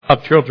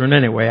love children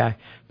anyway. I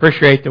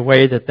appreciate the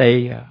way that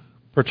they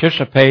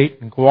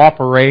participate and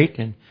cooperate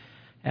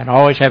and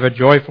always have a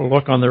joyful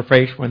look on their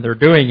face when they're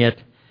doing it.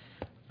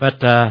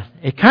 But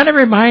it kind of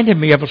reminded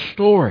me of a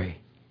story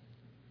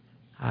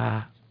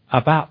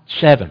about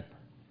 7.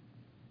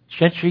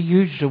 Since you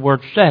used the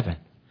word 7,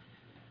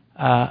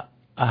 a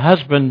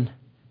husband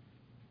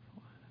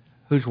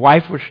whose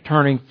wife was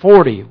turning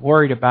 40,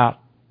 worried about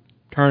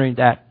turning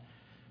that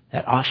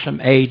awesome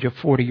age of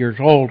 40 years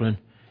old, and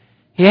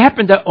he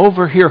happened to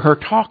overhear her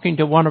talking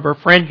to one of her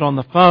friends on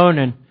the phone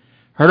and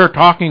heard her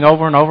talking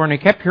over and over, and he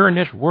kept hearing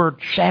this word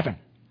 7.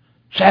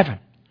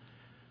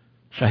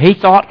 So he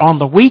thought on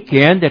the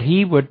weekend that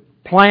he would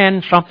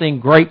plan something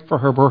great for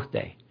her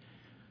birthday.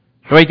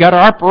 So he got her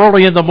up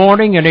early in the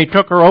morning and he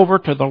took her over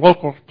to the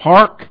local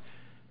park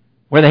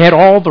where they had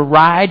all the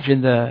rides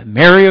and the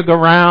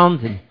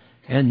merry-go-round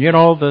and you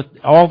know,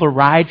 all the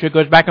rides that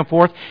goes back and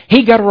forth.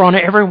 He got her on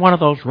every one of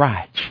those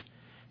rides.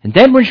 And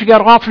then when she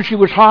got off and she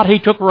was hot, he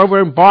took her over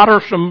and bought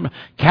her some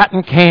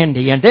cotton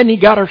candy. And then he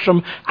got her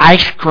some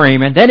ice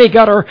cream. And then he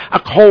got her a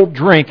cold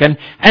drink. And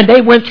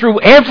they went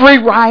through every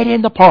ride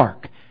in the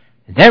park.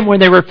 And then when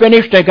they were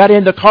finished, they got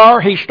in the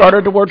car. He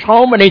started towards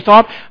home and he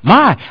thought,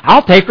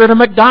 I'll take her to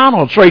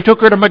McDonald's. So he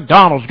took her to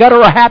McDonald's, got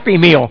her a Happy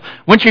Meal.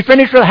 When she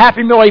finished with a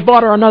Happy Meal, he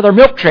bought her another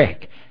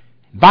milkshake.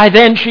 By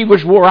then she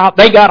was wore out.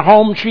 They got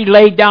home, she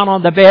laid down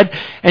on the bed,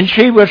 and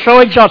she was so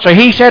exhausted.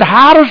 He said,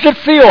 how does it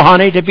feel,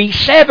 honey, to be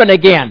 7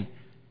 again?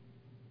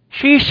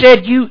 She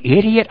said, you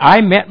idiot,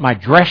 I meant my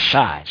dress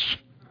size.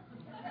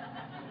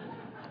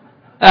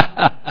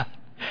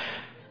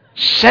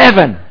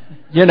 7.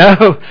 You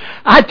know,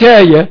 I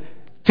tell you,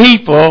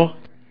 people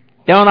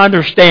don't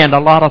understand a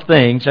lot of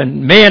things,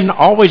 and men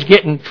always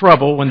get in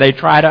trouble when they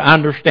try to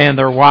understand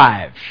their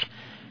wives.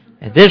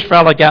 And this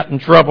fellow got in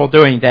trouble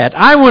doing that.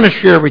 I want to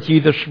share with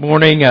you this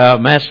morning a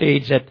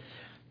message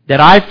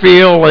that I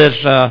feel is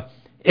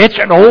it's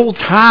an old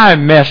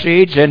time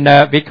message,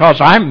 and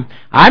because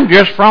I'm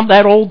just from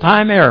that old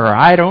time era.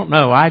 I don't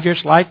know. I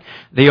just like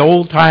the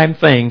old time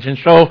things. And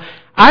so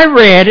I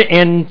read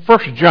in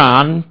 1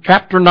 John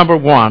chapter number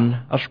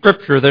 1 a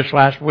scripture this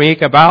last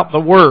week about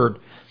the Word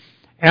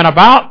and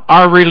about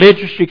our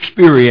religious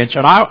experience.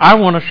 And I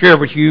want to share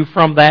with you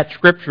from that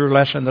scripture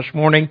lesson this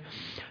morning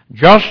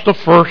just the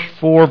first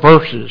 4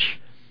 verses.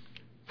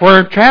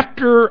 For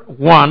chapter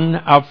 1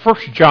 of 1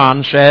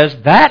 John says,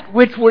 that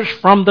which was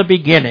from the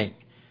beginning,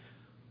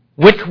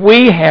 which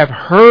we have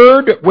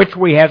heard, which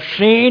we have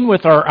seen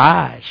with our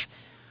eyes,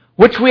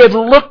 which we have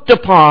looked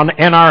upon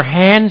and our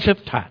hands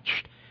have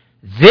touched,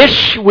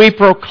 this we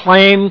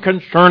proclaim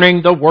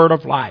concerning the word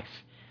of life.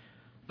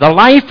 The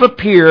life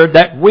appeared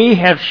that we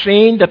have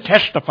seen to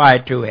testify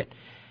to it.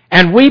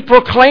 And we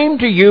proclaim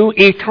to you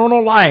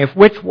eternal life,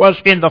 which was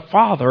in the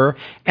Father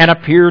and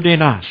appeared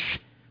in us.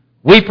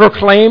 We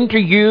proclaim to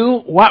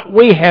you what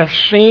we have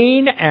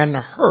seen and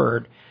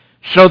heard,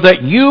 so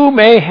that you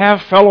may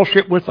have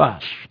fellowship with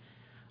us.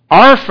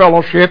 Our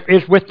fellowship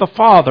is with the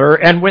Father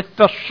and with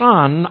the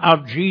Son,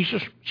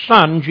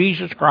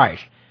 Jesus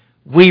Christ.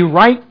 We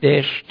write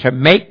this to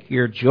make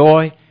your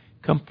joy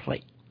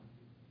complete.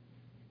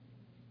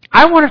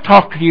 I want to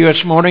talk to you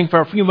this morning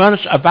for a few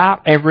minutes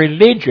about a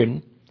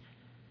religion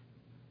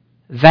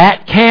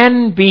that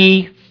can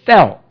be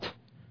felt,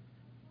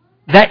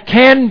 that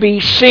can be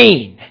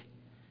seen,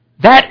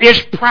 that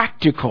is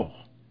practical.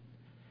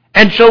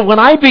 And so when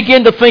I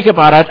begin to think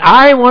about it,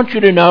 I want you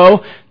to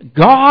know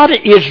God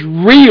is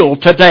real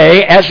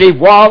today as He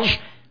was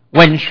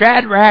when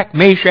Shadrach,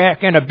 Meshach,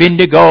 and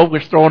Abednego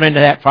was thrown into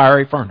that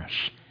fiery furnace.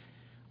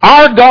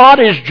 Our God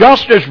is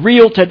just as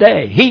real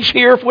today. He's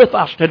here with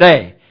us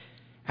today.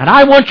 And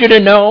I want you to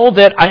know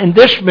that in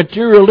this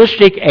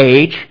materialistic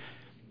age,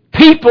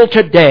 people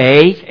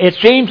today, it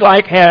seems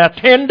like,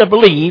 tend to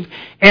believe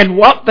in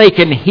what they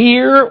can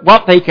hear,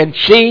 what they can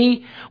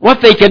see,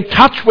 what they can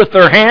touch with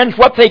their hands,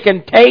 what they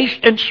can taste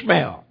and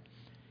smell.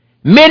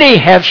 Many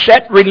have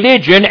set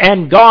religion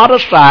and God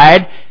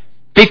aside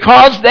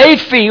because they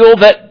feel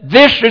that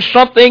this is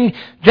something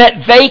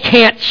that they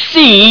can't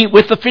see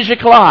with the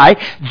physical eye,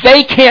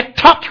 they can't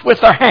touch with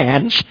their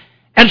hands,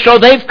 and so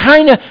they've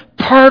kind of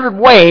parted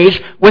ways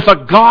with a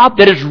God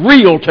that is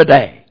real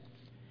today.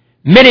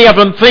 Many of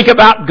them think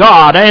about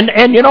God,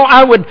 and you know,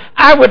 I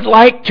would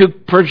like to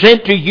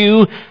present to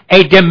you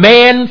a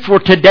demand for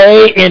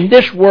today in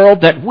this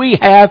world that we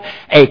have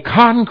a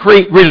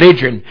concrete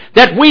religion,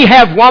 that we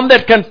have one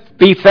that can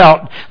be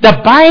felt.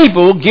 The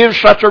Bible gives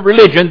such a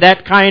religion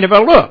that kind of a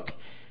look.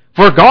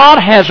 For God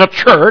has a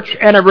church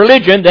and a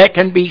religion that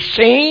can be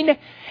seen,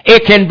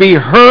 it can be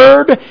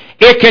heard,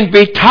 it can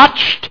be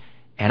touched,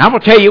 and I'm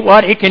going to tell you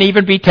what, it can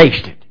even be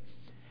tasted.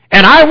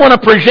 And I want to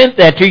present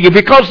that to you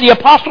because the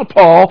Apostle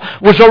Paul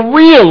was a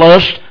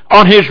realist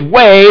on his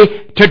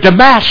way to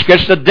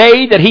Damascus the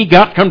day that he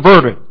got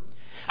converted.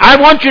 I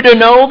want you to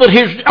know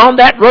that on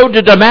that road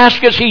to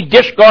Damascus, he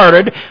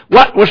discarded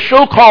what was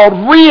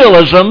so-called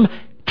realism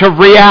to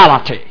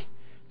reality.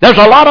 There's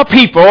a lot of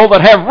people that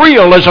have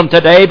realism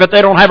today, but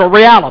they don't have a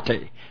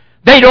reality.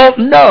 They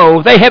don't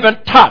know. They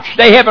haven't touched.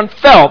 They haven't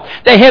felt.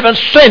 They haven't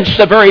sensed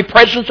the very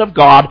presence of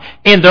God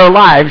in their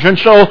lives. And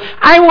so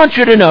I want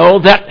you to know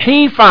that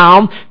he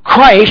found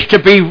Christ to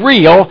be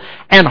real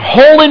and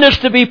holiness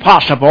to be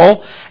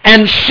possible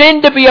and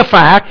sin to be a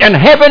fact and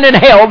heaven and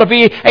hell to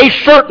be a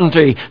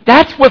certainty.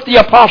 That's what the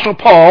Apostle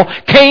Paul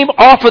came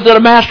off of the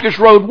Damascus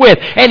Road with.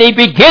 And he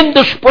began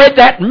to spread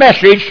that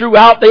message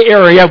throughout the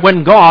area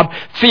when God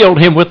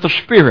filled him with the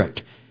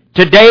Spirit.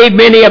 Today,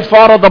 many have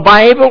thought of the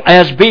Bible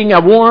as being a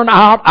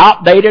worn-out,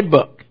 outdated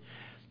book.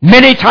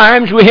 Many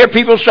times we hear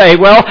people say,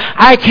 well,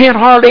 I can't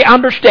hardly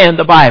understand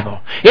the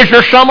Bible. Is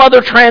there some other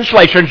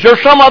translation? Is there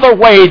some other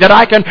way that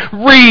I can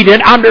read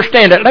and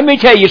understand it? Let me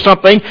tell you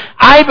something.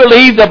 I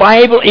believe the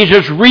Bible is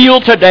as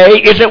real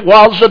today as it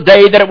was the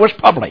day that it was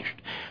published.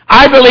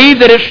 I believe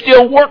that it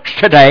still works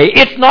today.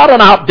 It's not an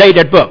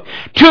outdated book.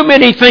 Too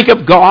many think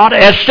of God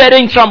as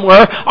sitting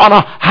somewhere on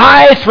a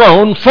high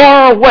throne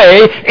far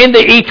away in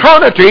the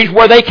eternities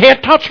where they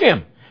can't touch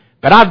Him.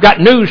 But I've got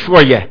news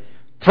for you.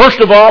 First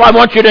of all, I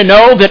want you to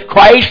know that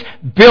Christ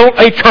built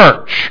a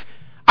church.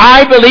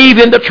 I believe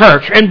in the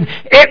church, and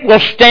it will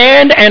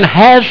stand and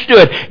has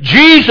stood.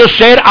 Jesus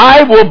said,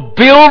 I will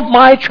build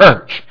my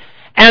church,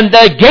 and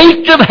the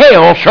gates of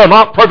hell shall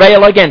not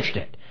prevail against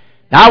it.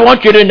 Now, I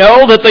want you to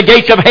know that the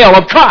gates of hell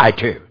have tried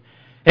to.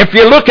 If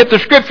you look at the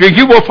Scripture,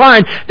 you will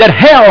find that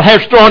hell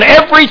has thrown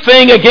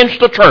everything against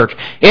the church.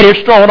 It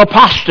has thrown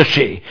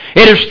apostasy.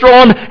 It has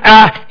thrown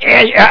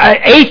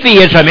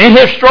atheism. It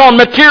has thrown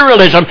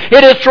materialism.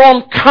 It has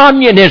thrown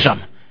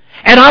communism.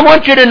 And I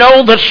want you to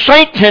know that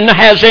Satan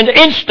has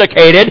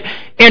instigated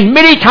in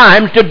many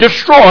times to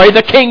destroy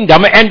the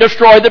kingdom and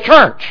destroy the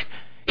church.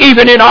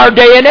 Even in our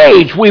day and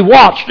age, we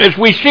watched, as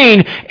we've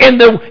seen in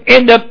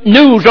the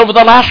news over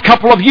the last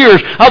couple of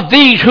years, of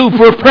these who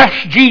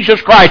repressed Jesus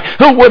Christ,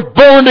 who were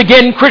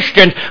born-again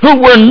Christians, who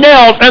were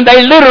nailed, and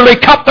they literally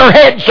cut their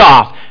heads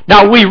off.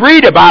 Now, we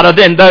read about it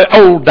in the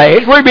old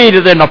days. We read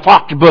it in the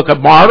Fox Book of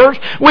Martyrs.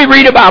 We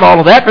read about all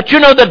of that. But you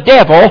know, the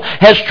devil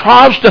has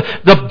caused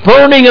the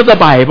burning of the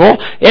Bible.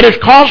 It has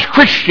caused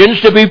Christians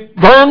to be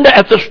burned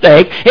at the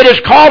stake. It has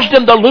caused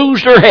them to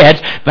lose their heads.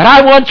 But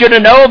I want you to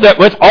know that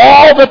with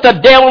all that the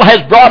devil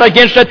has brought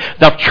against it,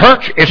 the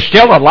church is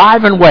still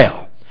alive and well.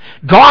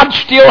 God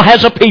still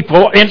has a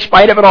people in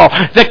spite of it all.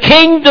 The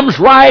kingdoms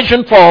rise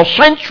and fall.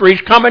 Centuries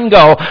come and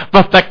go.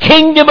 But the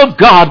kingdom of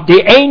God,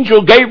 the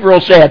angel Gabriel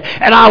said,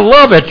 and I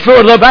love it,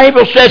 for the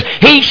Bible says,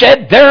 he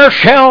said, there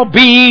shall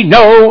be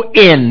no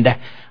end.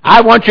 I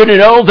want you to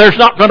know there's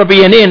not going to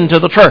be an end to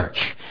the church.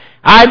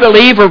 I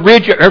believe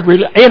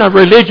in a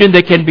religion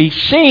that can be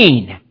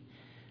seen.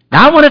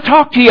 Now, I want to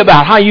talk to you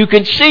about how you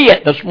can see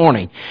it this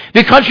morning.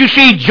 Because you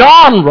see,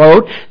 John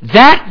wrote,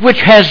 that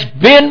which has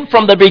been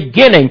from the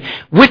beginning,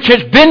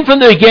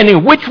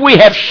 which we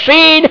have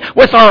seen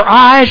with our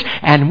eyes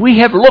and we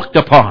have looked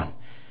upon.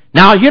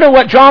 Now, you know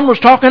what John was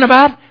talking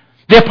about?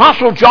 The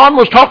Apostle John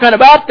was talking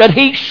about that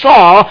he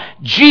saw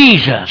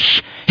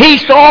Jesus. He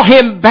saw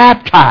Him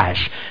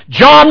baptized.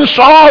 John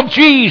saw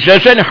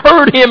Jesus and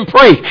heard Him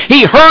preach.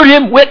 He heard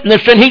Him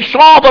witness and he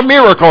saw the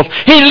miracles.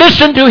 He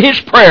listened to His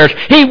prayers.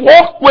 He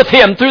walked with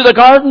Him through the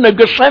Garden of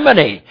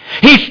Gethsemane.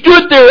 He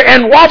stood there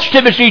and watched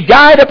Him as He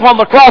died upon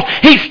the cross.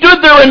 He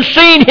stood there and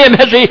seen Him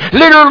as He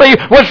literally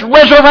was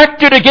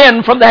resurrected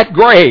again from that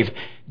grave.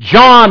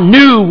 John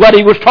knew what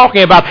he was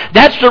talking about.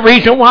 That's the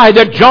reason why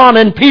that John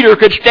and Peter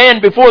could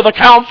stand before the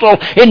council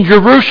in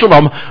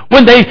Jerusalem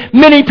when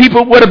many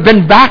people would have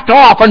been backed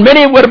off and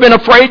many would have been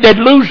afraid they'd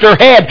lose their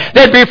head.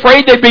 They'd be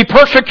afraid they'd be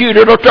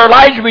persecuted or their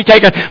lives would be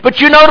taken.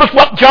 But you notice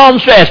what John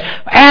says.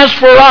 As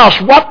for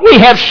us, what we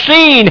have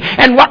seen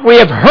and what we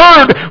have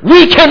heard,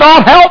 we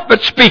cannot help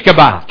but speak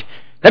about.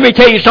 Let me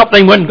tell you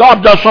something. When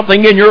God does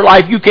something in your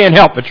life, you can't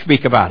help but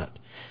speak about it.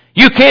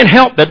 You can't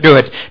help but do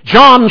it.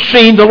 John's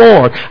seen the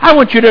Lord. I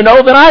want you to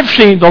know that I've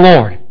seen the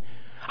Lord.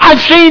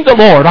 I've seen the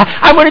Lord.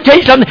 I want to tell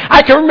you something.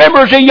 I can remember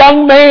as a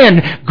young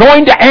man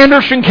going to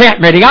Anderson camp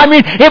meeting. I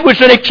mean, it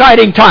was an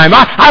exciting time.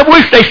 I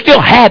wish they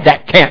still had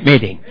that camp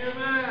meeting.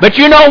 Amen. But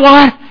you know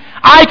what?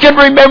 I can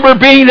remember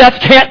being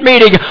at camp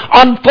meeting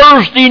on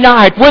Thursday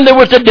night when there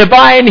was a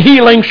divine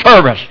healing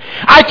service.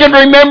 I can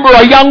remember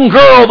a young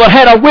girl that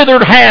had a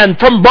withered hand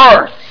from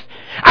birth.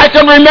 I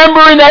can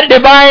remember in that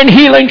divine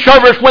healing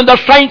service when the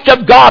saints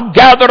of God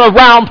gathered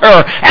around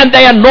her and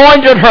they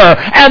anointed her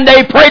and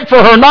they prayed for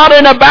her, not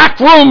in a back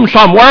room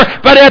somewhere,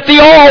 but at the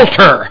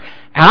altar.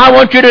 And I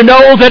want you to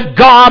know that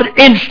God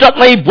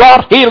instantly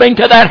brought healing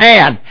to that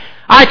hand.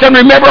 I can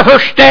remember her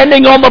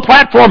standing on the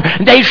platform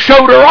and they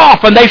showed her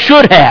off, and they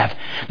should have.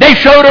 They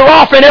showed her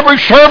off in every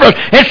service,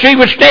 and she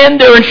would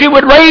stand there and she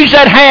would raise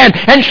that hand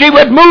and she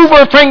would move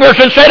her fingers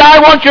and say, I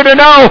want you to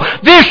know,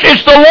 this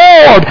is the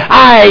Lord.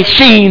 I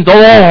seen the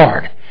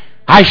Lord.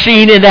 I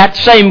seen in that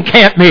same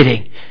camp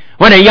meeting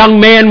when a young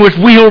man was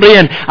wheeled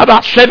in,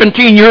 about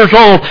 17 years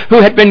old,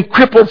 who had been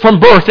crippled from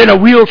birth in a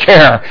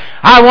wheelchair.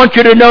 I want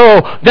you to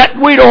know that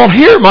we don't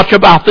hear much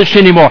about this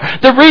anymore.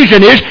 The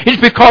reason is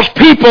because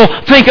people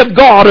think of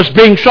God as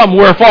being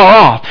somewhere far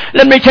off.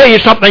 Let me tell you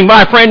something,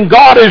 my friend.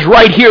 God is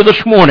right here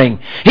this morning.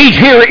 He's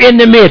here in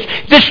the midst.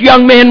 This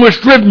young man was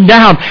driven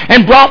down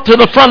and brought to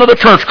the front of the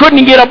church.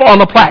 Couldn't get up on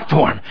the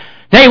platform.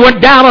 They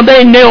went down and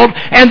they knelt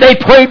and they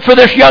prayed for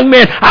this young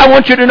man. I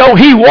want you to know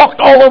he walked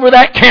all over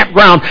that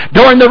campground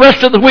during the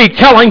rest of the week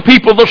telling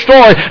people the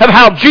story of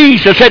how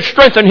Jesus had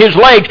strengthened his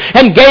legs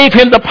and gave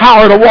him the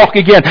power to walk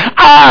again.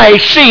 I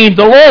seen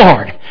the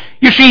Lord.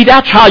 You see,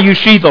 that's how you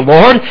see the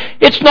Lord.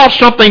 It's not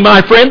something,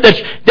 my friend,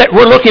 that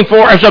we're looking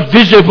for as a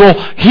visible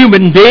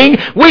human being.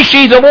 We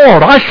see the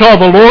Lord. I saw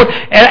the Lord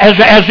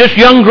as this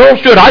young girl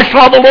stood. I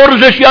saw the Lord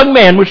as this young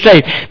man was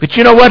saved. But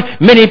you know what?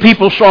 Many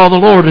people saw the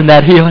Lord in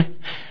that healing.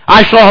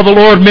 I saw the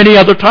Lord many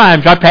other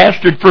times. I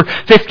pastored for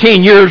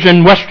 15 years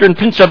in western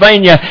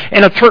Pennsylvania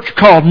in a church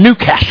called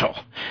Newcastle.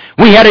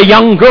 We had a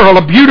young girl,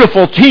 a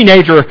beautiful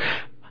teenager,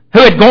 who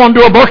had gone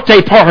to a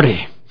birthday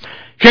party.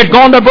 She had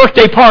gone to a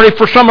birthday party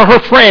for some of her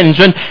friends,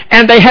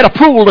 and they had a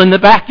pool in the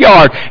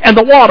backyard, and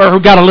the water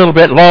got a little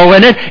bit low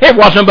in it. It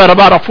wasn't but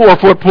about a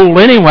 4-foot pool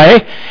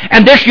anyway.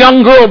 And this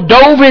young girl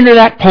dove into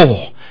that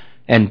pool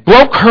and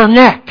broke her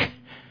neck.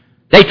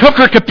 They took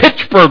her to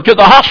Pittsburgh, to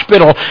the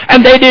hospital,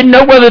 and they didn't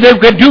know whether they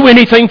could do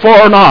anything for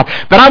her or not.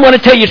 But I want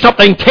to tell you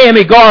something.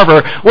 Tammy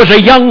Garver was a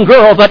young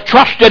girl that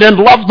trusted and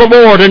loved the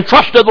Lord and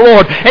trusted the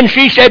Lord. And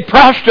she said,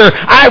 Pastor,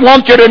 I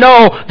want you to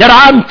know that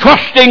I'm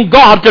trusting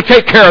God to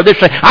take care of this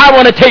thing. I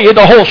want to tell you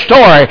the whole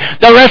story.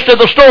 The rest of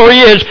the story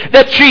is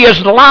that she is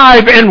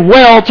alive and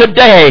well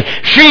today.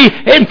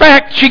 In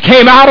fact, she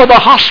came out of the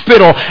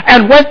hospital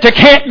and went to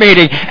camp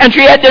meeting, and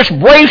she had this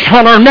brace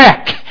on her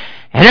neck.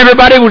 And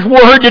everybody was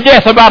worried to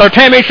death about her.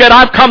 Tammy said,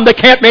 I've come to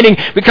camp meeting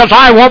because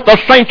I want the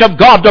saints of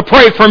God to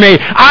pray for me.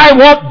 I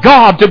want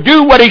God to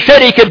do what He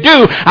said He could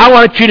do. I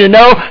want you to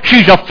know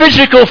she's a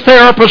physical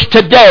therapist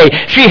today.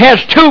 She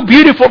has 2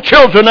 beautiful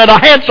children and a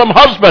handsome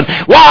husband.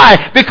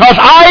 Why? Because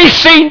I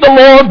seen the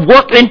Lord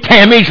work in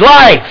Tammy's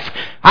life.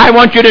 I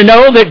want you to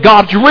know that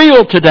God's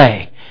real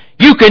today.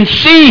 You can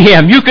see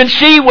Him. You can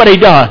see what He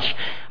does.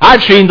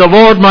 I've seen the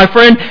Lord, my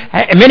friend,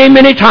 many,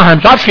 many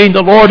times. I've seen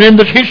the Lord in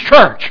His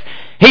church.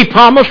 He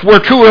promised where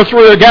 2 or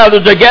 3 are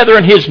gathered together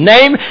in His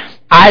name.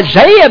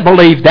 Isaiah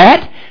believed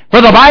that. For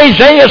the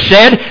Isaiah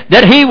said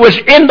that he was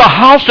in the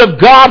house of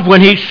God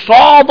when he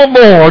saw the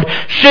Lord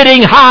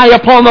sitting high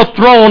upon the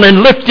throne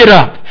and lifted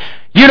up.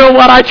 You know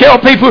what I tell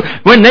people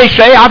when they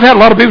say, I've had a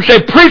lot of people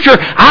say, Preacher,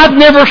 I've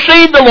never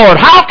seen the Lord.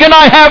 How can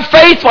I have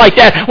faith like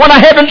that when I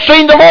haven't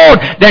seen the Lord?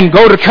 Then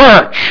go to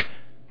church.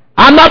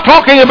 I'm not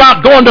talking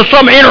about going to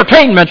some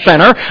entertainment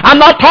center. I'm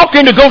not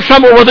talking to go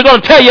somewhere where they're going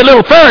to tell you a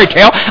little fairy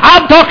tale.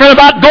 I'm talking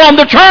about going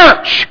to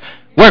church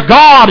where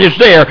God is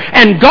there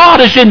and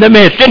God is in the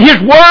midst and His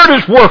Word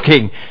is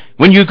working.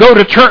 When you go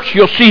to church,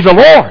 you'll see the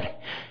Lord.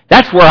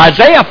 That's where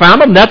Isaiah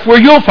found Him. That's where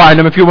you'll find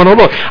Him if you want to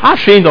look. I've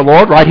seen the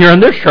Lord right here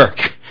in this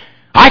church.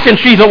 I can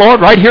see the Lord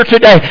right here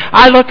today.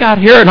 I look out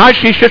here and I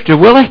see Sister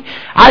Willie.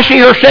 I see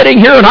her sitting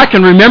here, and I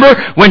can remember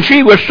when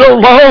she was so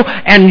low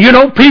and,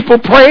 people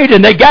prayed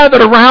and they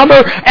gathered around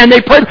her and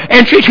they prayed,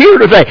 and she's here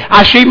today.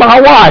 I see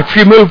my wife.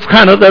 She moved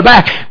kind of the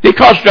back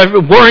because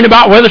of worrying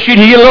about whether she'd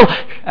get a little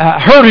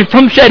hurt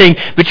from sitting.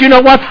 But you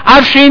know what?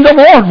 I've seen the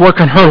Lord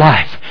work in her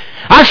life.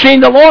 I've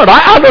seen the Lord.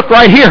 I look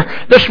right here.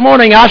 This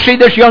morning I see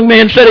this young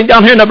man sitting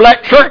down here in a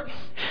black shirt.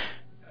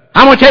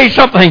 I'm going to tell you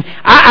something.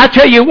 I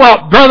tell you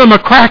what, Brother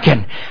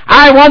McCracken,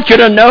 I want you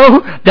to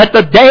know that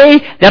the day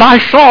that I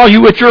saw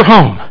you at your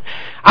home,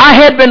 I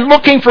had been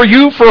looking for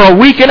you for a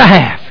week and a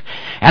half.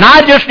 And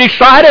I just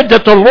decided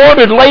that the Lord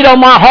had laid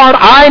on my heart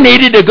I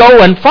needed to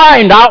go and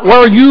find out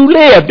where you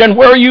lived and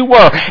where you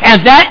were.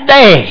 And that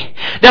day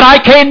that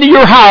I came to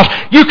your house,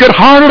 you could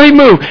hardly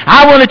move.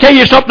 I want to tell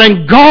you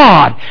something.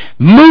 God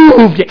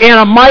moved in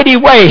a mighty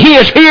way. He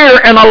is here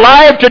and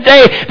alive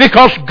today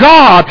because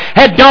God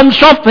had done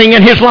something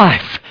in his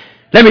life.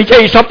 Let me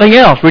tell you something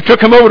else. We took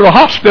him over to the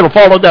hospital,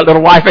 followed that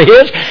little wife of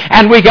his,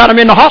 and we got him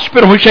in the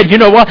hospital. We said, you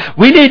know what?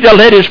 We need to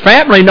let his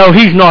family know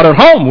he's not at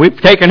home. We've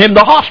taken him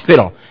to the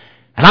hospital.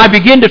 And I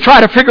began to try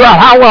to figure out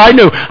how well I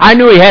knew. I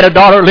knew he had a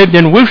daughter that lived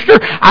in Worcester.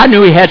 I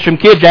knew he had some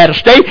kids out of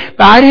state.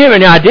 But I didn't have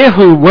any idea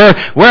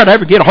where I'd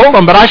ever get a hold of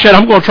them. But I said,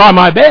 I'm going to try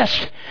my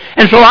best.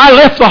 And so I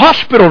left the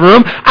hospital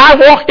room. I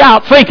walked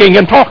out thinking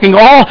and talking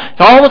all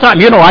the time.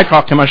 I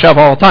talk to myself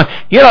all the time.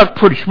 I'm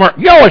pretty smart.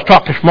 You always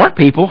talk to smart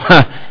people.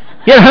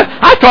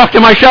 I talk to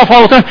myself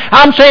all the time.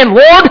 I'm saying,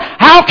 Lord,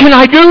 how can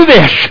I do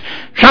this?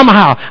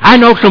 Somehow, I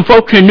know some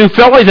folks in New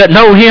Philly that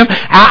know him.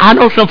 I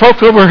know some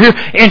folks over here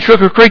in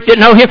Sugar Creek that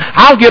know him.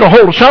 I'll get a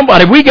hold of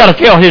somebody. We got to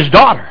tell his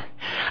daughter.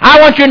 I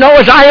want you to know,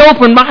 as I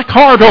opened my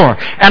car door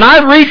and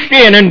I reached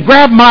in and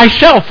grabbed my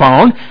cell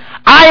phone,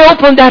 I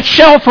opened that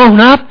cell phone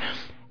up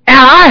and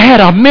I had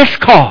a missed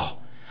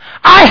call.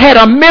 I had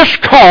a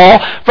missed call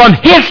from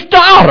his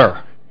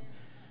daughter.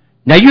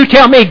 Now you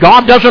tell me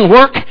God doesn't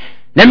work?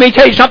 Let me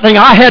tell you something.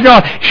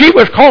 She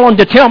was calling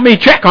to tell me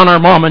check on her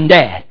mom and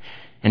dad.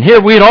 And here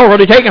we had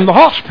already taken them to the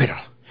hospital.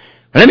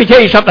 But let me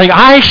tell you something.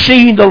 I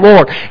see the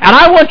Lord. And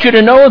I want you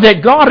to know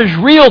that God is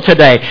real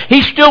today.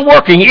 He's still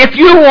working. If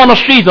you want to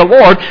see the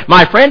Lord,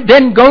 my friend,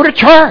 then go to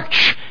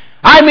church.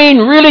 I mean,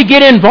 really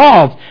get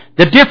involved.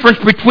 The difference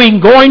between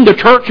going to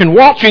church and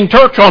watching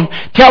church on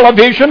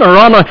television or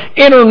on the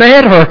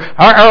internet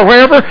or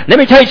wherever, let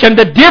me tell you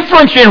something. The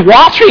difference in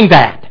watching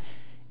that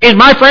is,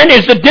 my friend,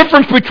 is the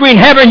difference between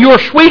having your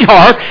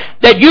sweetheart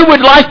that you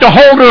would like to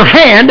hold her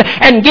hand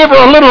and give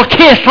her a little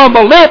kiss on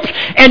the lips,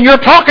 and you're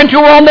talking to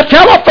her on the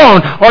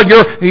telephone, or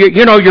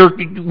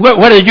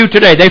what do they do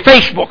today? They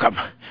Facebook them.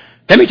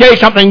 Let me tell you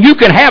something. You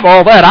can have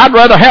all that. I'd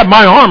rather have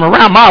my arm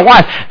around my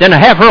wife than to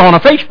have her on a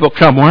Facebook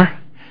somewhere.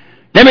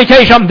 Let me tell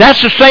you something.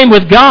 That's the same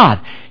with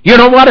God. You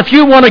know what? If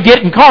you want to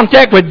get in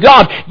contact with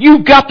God,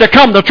 you've got to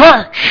come to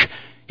church.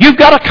 You've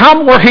got to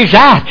come where He's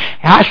at.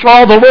 I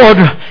saw the Lord.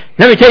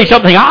 Let me tell you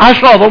something. I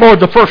saw the Lord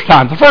the first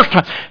time.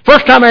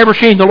 First time I ever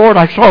seen the Lord,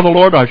 I saw the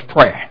Lord, I was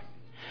praying.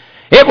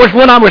 It was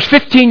when I was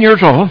 15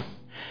 years old,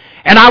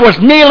 and I was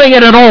kneeling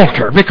at an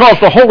altar because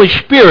the Holy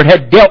Spirit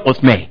had dealt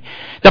with me.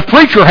 The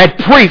preacher had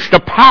preached a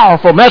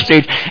powerful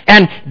message,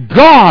 and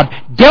God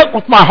dealt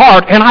with my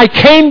heart, and I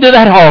came to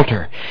that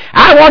altar.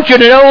 I want you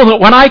to know that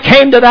when I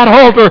came to that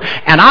altar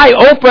and I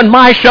opened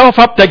myself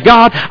up to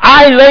God,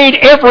 I laid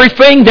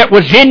everything that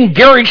was in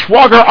Gary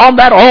Swagger on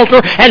that altar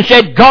and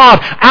said, God,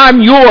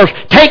 I'm yours.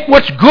 Take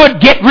what's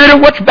good, get rid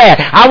of what's bad.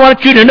 I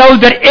want you to know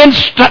that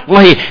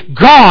instantly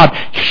God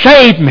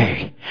saved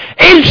me.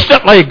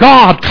 Instantly,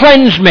 God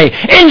cleansed me.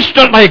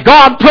 Instantly,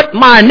 God put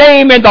my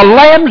name in the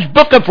Lamb's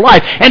Book of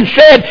Life and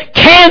said,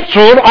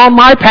 canceled on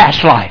my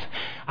past life.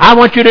 I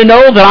want you to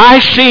know that I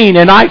seen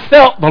and I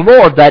felt the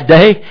Lord that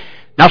day.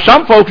 Now,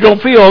 some folks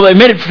don't feel,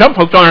 some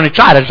folks aren't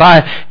excited.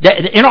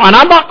 And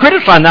I'm not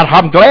criticizing that.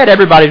 I'm glad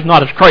everybody's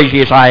not as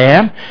crazy as I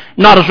am,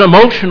 not as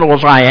emotional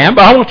as I am.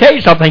 But I want to tell you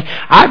something.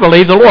 I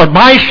believe the Lord.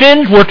 My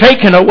sins were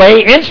taken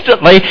away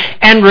instantly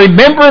and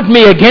remembered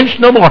me against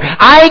no more.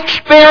 I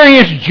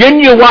experienced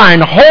genuine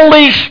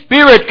Holy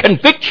Spirit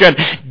conviction,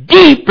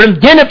 deep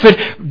and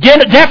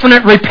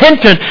definite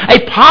repentance,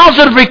 a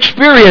positive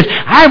experience.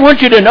 I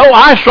want you to know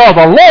I saw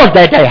the Lord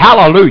that day.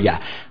 Hallelujah.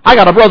 I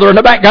got a brother in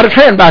the back, got his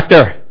hand back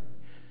there.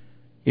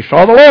 He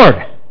saw the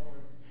Lord.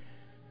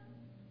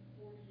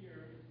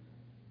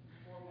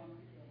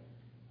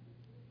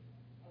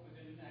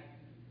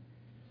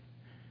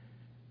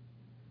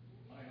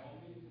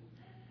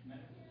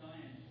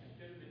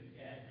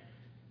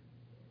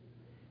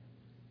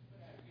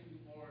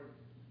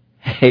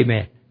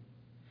 Amen.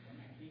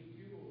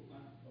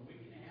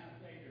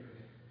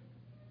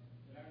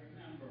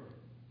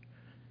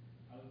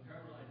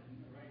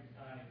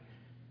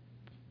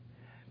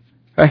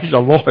 Praise the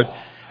Lord.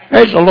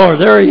 Praise the Lord.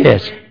 There He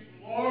is.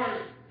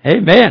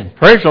 Amen.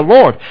 Praise the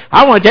Lord.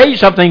 I want to tell you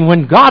something.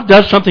 When God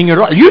does something,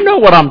 you know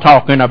what I'm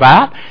talking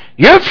about.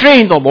 You've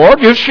seen the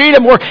Lord. You've seen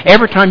Him work.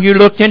 Every time you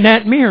looked in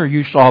that mirror,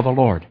 you saw the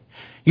Lord.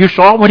 You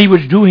saw what He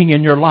was doing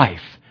in your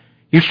life.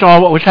 You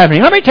saw what was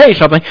happening. Let me tell you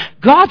something.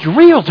 God's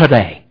real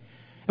today.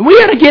 And we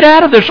got to get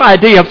out of this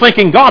idea of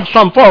thinking God's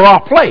some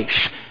far-off place.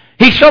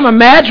 He's some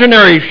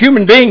imaginary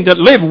human being that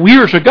lived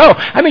years ago.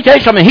 Let me tell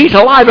you something. He's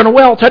alive and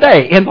well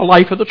today in the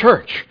life of the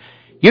church.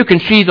 You can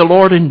see the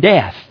Lord in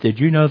death. Did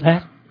you know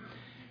that?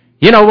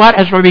 You know what?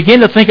 As we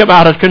begin to think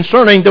about it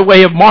concerning the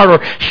way of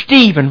martyr,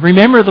 Stephen.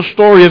 Remember the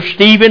story of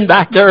Stephen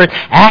back there in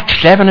Acts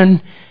 7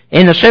 and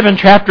in the 7th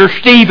chapter?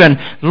 Stephen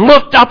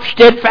looked up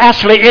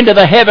steadfastly into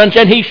the heavens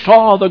and he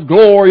saw the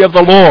glory of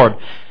the Lord.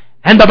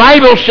 And the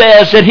Bible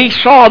says that he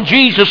saw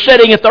Jesus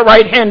sitting at the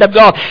right hand of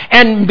God.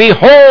 And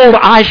behold,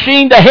 I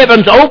seen the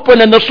heavens open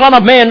and the Son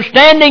of Man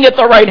standing at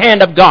the right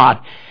hand of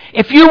God.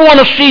 If you want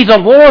to see the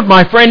Lord,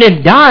 my friend,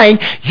 in dying,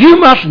 you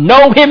must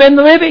know Him in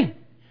the living.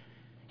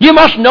 You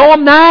must know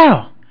Him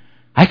now.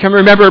 I can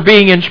remember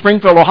being in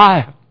Springfield,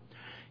 Ohio,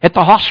 at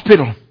the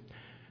hospital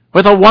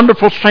with a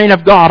wonderful saint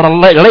of God, a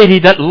lady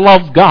that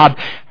loved God.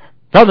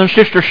 Brother and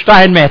Sister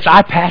Steinmetz,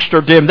 I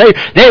pastored them.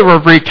 They were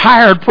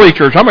retired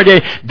preachers. I'm going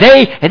to tell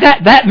you,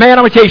 that man,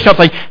 I'm going to tell you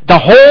something. The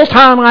whole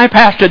time I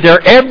pastored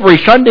there, every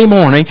Sunday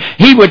morning,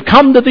 he would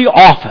come to the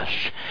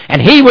office.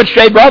 And he would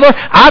say, brother,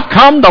 I've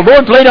come, the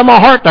Lord's laid on my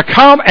heart to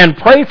come and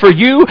pray for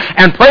you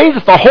and pray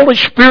that the Holy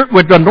Spirit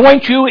would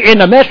anoint you in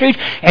the message.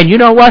 And you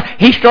know what?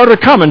 He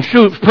started coming.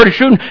 Pretty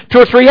soon, 2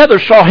 or 3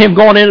 others saw him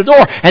going in the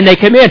door. And they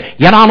came in.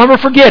 Yet I'll never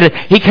forget it.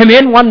 He came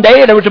in one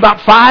day and there was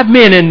about 5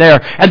 men in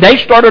there. And they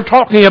started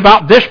talking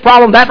about this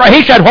problem, that problem.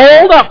 He said,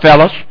 hold up,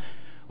 fellas.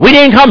 We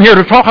didn't come here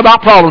to talk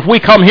about problems. We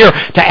come here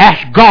to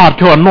ask God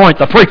to anoint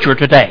the preacher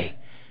today.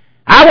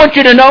 I want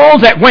you to know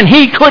that when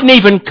he couldn't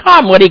even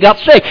come when he got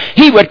sick,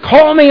 he would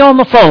call me on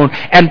the phone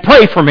and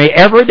pray for me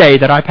every day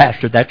that I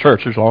pastored that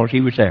church as long as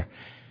he was there.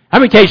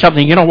 Let me tell you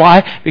something. You know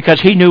why? Because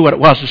he knew what it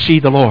was to see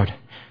the Lord.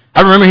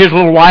 I remember his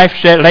little wife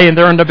laying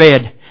there in the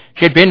bed.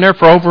 She had been there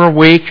for over a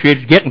week. She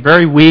was getting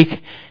very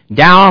weak,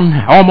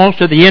 down almost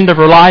to the end of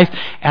her life.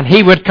 And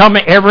he would come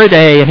every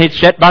day and he'd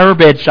sit by her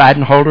bedside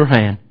and hold her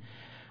hand.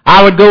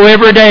 I would go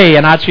every day,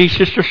 and I'd see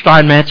Sister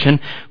Steinmetz,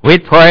 and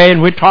we'd pray,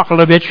 and we'd talk a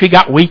little bit. She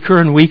got weaker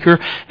and weaker,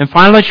 and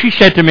finally she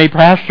said to me,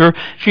 Pastor,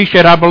 she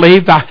said, I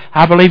believe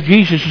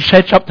Jesus has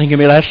said something to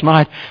me last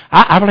night.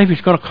 I believe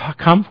He's going to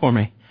come for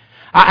me.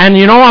 And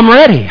you know, I'm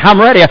ready.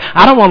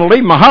 I don't want to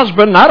leave my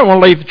husband, and I don't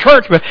want to leave the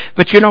church,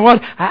 but you know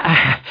what?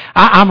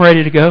 I'm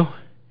ready to go.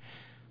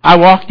 I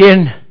walked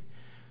in.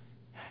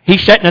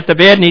 He's sitting at the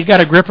bed, and he's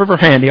got a grip of her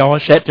hand. He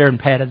always sat there and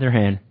patted their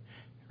hand.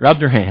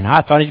 Rubbed her hand.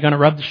 I thought he was going to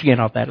rub the skin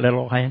off that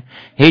little hand.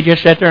 He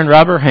just sat there and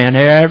rubbed her hand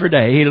every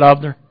day. He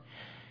loved her.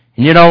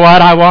 And you know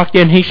what? I walked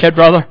in. He said,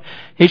 Brother,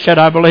 he said,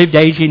 I believe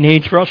Daisy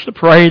needs for us to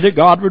pray that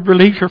God would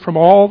release her from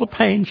all the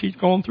pain she's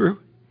going through.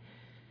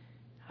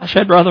 I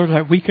said, Brother,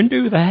 that we can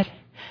do that.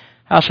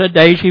 I said,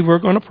 Daisy, we're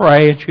going to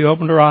pray. And she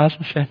opened her eyes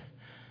and said,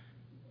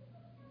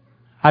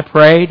 I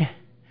prayed.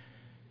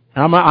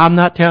 And I'm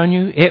not telling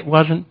you, it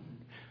wasn't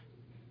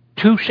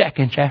 2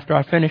 seconds after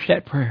I finished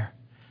that prayer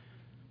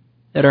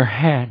that her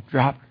hand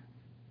dropped.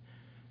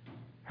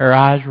 Her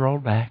eyes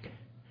rolled back.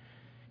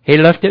 He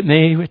looked at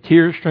me with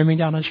tears streaming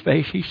down his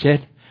face. He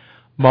said,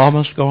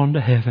 Mama's gone to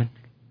heaven.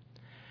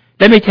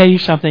 Let me tell you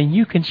something.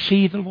 You can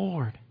see the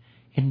Lord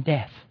in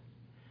death.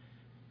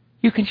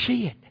 You can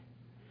see it.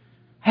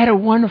 I had a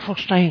wonderful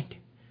saint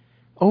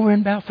over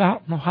in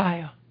Bellefontaine,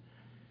 Ohio.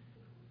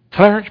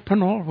 Clarence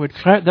Penorwood,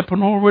 the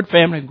Penorwood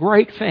family,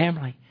 great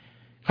family.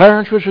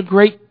 Clarence was a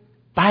great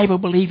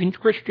Bible-believing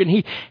Christian.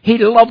 He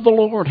loved the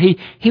Lord.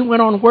 He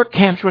went on work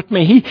camps with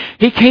me.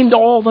 He came to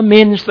all the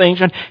men's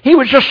things, and he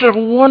was just a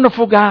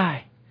wonderful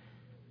guy.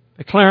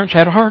 But Clarence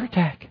had a heart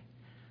attack.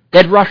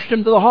 They'd rushed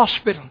him to the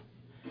hospital.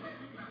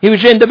 He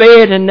was in the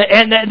bed, and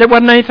there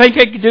wasn't anything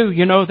they could do.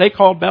 You know, they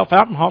called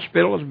Bellefontaine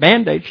Hospital as a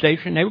Band-Aid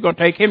station. They were going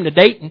to take him to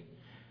Dayton.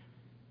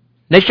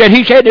 They said,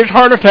 he's had this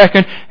heart attack,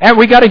 and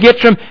we got to get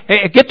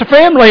the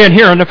family in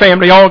here, and the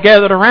family all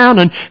gathered around,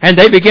 and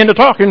they began to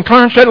talk, and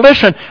Clarence said,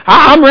 listen,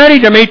 I'm ready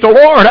to meet the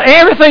Lord.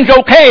 Everything's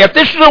okay. If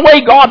this is the way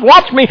God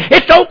wants me,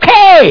 it's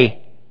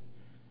okay.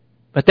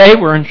 But they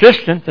were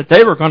insistent that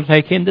they were going to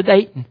take him to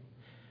Dayton.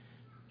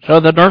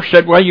 So the nurse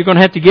said, well, you're going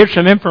to have to give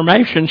some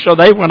information. So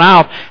they went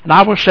out, and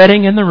I was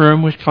sitting in the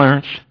room with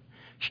Clarence,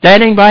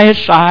 standing by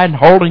his side and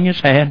holding his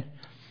hand.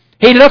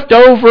 He looked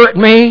over at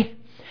me,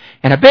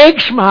 and a big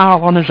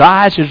smile on his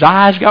eyes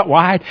got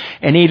wide,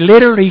 and he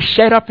literally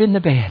sat up in the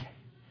bed.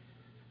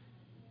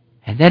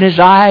 And then his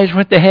eyes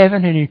went to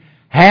heaven, and his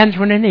hands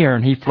went in the air,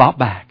 and he flopped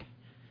back.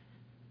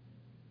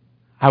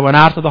 I went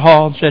out to the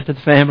hall and said to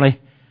the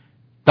family,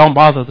 don't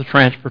bother the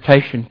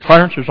transportation.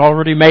 Clarence has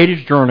already made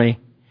his journey.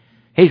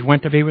 He's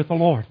went to be with the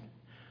Lord.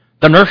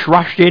 The nurse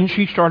rushed in,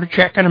 she started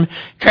checking him.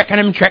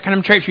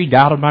 She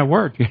doubted my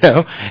word, you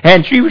know,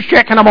 and she was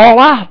checking them all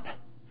out.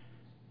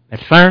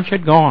 But Clarence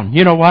had gone.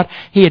 You know what?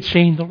 He had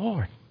seen the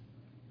Lord.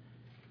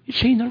 He'd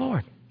seen the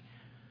Lord.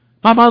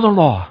 My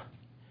mother-in-law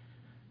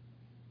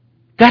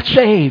got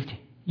saved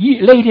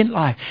late in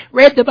life.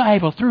 Read the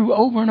Bible through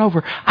over and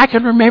over. I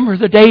can remember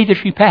the day that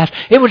she passed.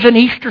 It was an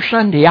Easter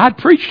Sunday. I'd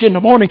preached in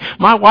the morning.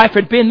 My wife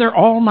had been there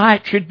all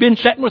night. She'd been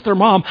sitting with her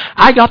mom.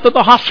 I got to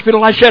the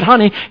hospital. I said,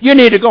 honey, you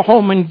need to go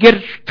home and get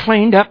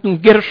cleaned up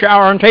and get a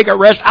shower and take a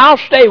rest. I'll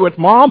stay with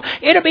Mom.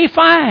 It'll be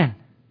fine.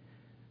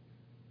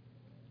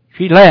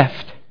 She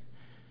left.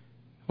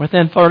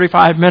 Within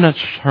 35 minutes,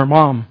 her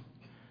mom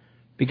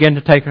began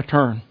to take a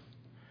turn.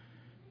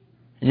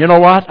 And you know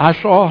what? I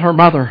saw her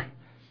mother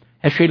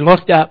as she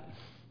looked up.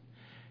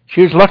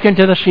 She was looking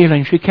to the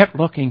ceiling. She kept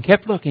looking. She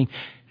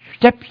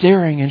kept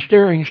staring.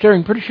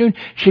 Pretty soon,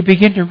 she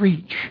began to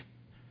reach.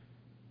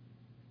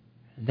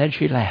 And then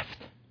she left.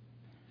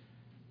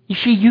 You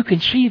see, you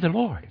can see the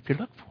Lord if you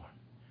look for Him.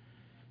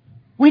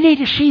 We need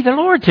to see the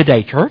Lord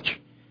today, church.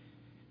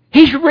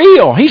 He's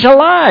real. He's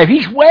alive.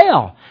 He's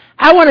well.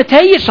 I want to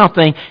tell you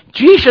something.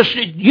 Jesus,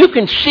 you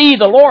can see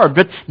the Lord,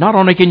 but not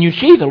only can you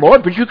see the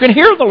Lord, but you can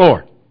hear the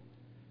Lord.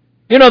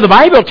 You know, the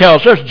Bible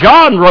tells us,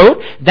 John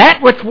wrote,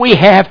 that which we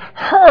have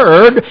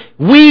heard,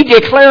 we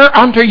declare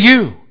unto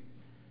you.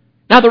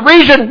 Now, the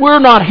reason we're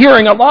not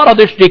hearing a lot of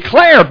this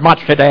declared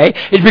much today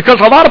is because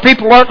a lot of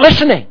people aren't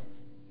listening.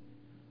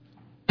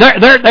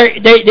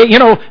 You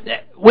know,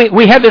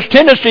 we have this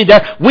tendency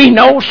that we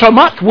know so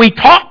much, we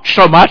talk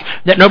so much,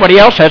 that nobody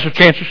else has a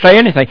chance to say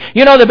anything.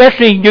 You know, the best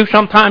thing you can do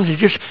sometimes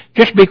is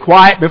just be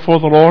quiet before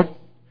the Lord.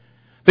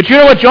 But you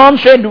know what John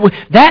said?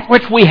 That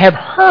which we have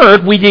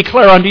heard, we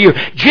declare unto you.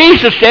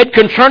 Jesus said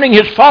concerning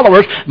His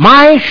followers,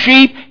 my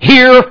sheep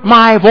hear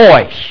my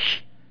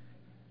voice.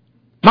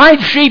 My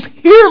sheep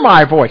hear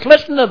my voice.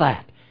 Listen to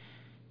that.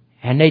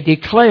 And they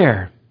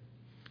declare,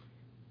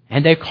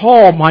 and they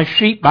call my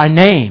sheep by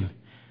name,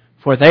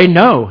 for they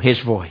know His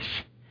voice.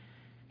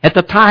 At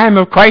the time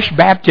of Christ's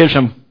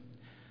baptism,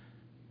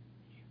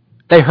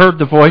 they heard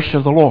the voice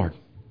of the Lord.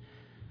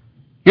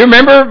 You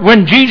remember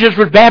when Jesus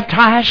was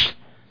baptized?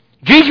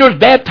 Jesus was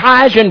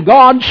baptized and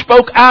God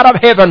spoke out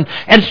of heaven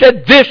and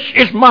said, this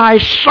is my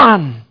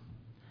Son.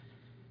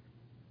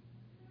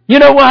 You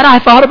know what? I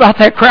thought about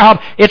that crowd.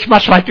 It's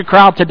much like the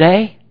crowd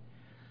today.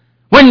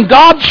 When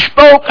God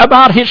spoke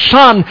about His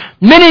Son,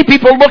 many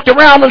people looked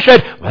around and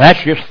said, well,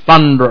 that's just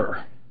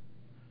thunder.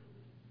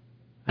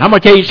 I'm going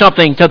to tell you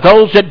something. To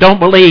those that don't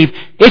believe,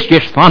 it's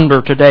just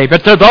thunder today.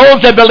 But to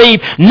those that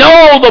believe,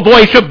 know the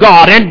voice of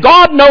God. And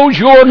God knows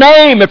your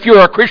name if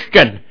you're a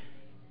Christian.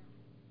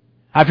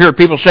 I've heard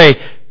people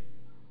say,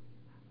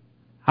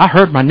 I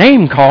heard my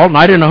name called and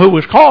I didn't know who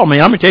was calling me.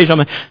 I'm going to tell you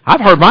something. I've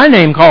heard my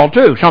name called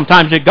too.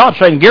 Sometimes God's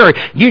saying, Gary,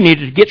 you need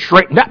to get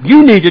straightened up.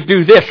 You need to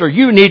do this or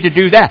you need to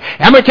do that.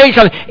 I'm going to tell you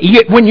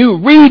something. When you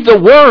read the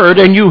Word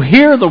and you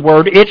hear the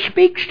Word, it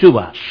speaks to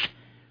us.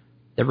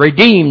 The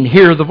redeemed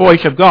hear the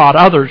voice of God.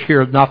 Others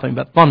hear nothing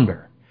but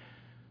thunder.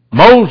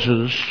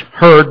 Moses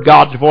heard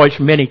God's voice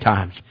many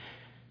times.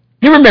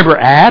 You remember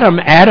Adam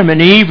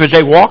and Eve as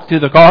they walked through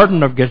the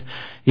garden of Gethsemane.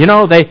 You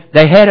know, they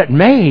had it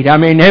made. I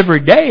mean,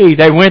 every day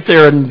they went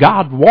there and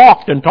God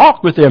walked and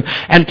talked with them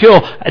until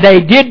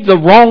they did the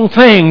wrong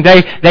thing.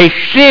 They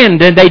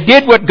sinned and they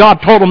did what God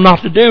told them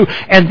not to do.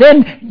 And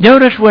then,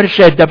 notice what it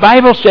said. The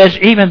Bible says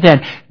even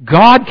then,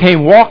 God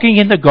came walking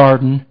in the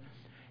garden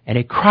and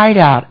He cried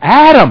out,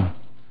 Adam,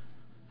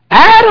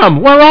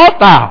 Adam, where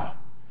art thou?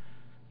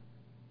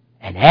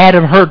 And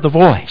Adam heard the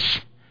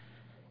voice.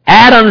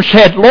 Adam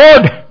said,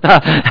 Lord,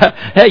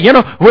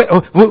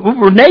 we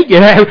were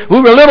naked.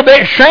 We were a little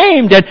bit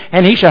ashamed.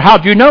 And He said,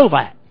 how'd you know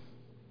that?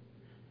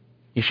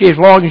 You see, as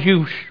long as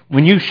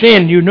when you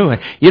sinned, you knew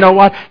it. You know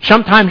what?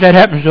 Sometimes that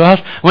happens to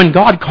us when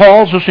God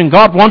calls us and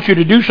God wants you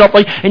to do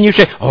something and you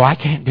say, oh, I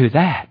can't do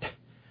that.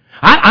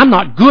 I'm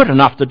not good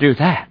enough to do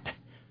that.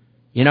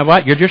 You know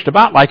what? You're just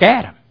about like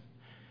Adam.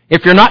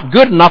 If you're not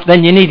good enough,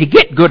 then you need to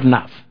get good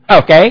enough.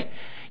 Okay?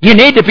 You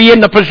need to be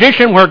in the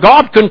position where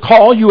God can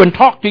call you and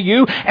talk to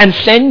you and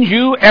send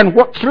you and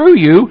work through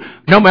you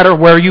no matter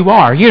where you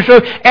are.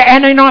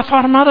 And I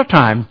thought another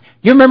time.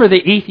 You remember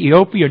the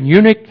Ethiopian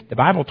eunuch the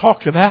Bible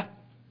talks about?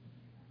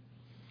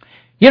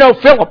 You know,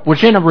 Philip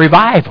was in a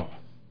revival.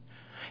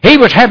 He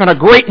was having a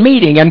great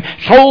meeting and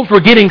souls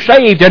were getting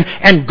saved.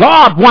 And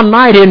God one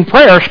night in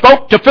prayer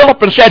spoke to Philip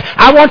and said,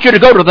 I want you to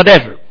go to the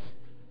desert.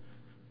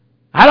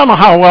 I don't know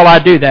how well I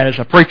do that as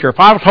a preacher. If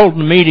I was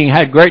holding a meeting,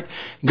 had a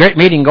great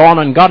meeting going,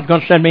 and God's going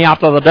to send me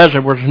out to the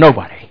desert where there's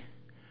nobody,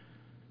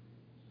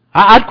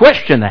 I'd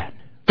question that.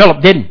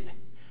 Philip didn't.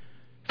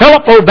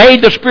 Philip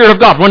obeyed the Spirit of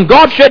God. When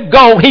God said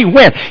go, he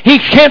went. He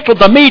canceled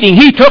the meeting.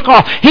 He took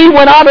off. He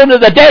went out into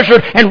the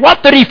desert, and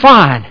what did he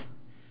find?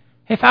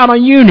 He found a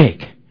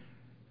eunuch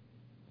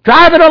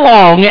driving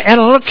along in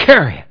a little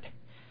chariot.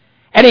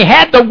 And he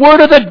had the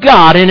Word of the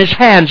God in his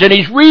hands, and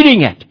he's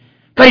reading it,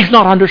 but he's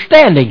not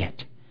understanding it.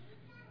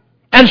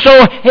 And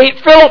so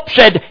Philip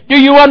said, do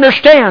you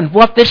understand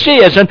what this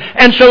is?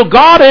 And so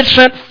God had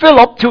sent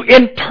Philip to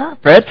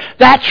interpret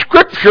that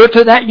scripture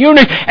to that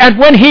eunuch. And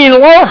when he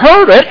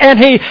heard it and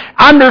he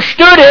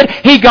understood it,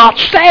 he got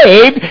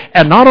saved.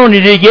 And not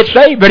only did he get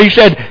saved, but he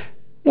said,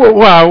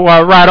 well,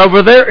 right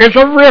over there is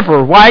a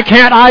river. Why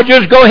can't I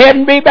just go ahead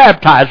and be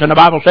baptized? And the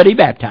Bible said he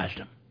baptized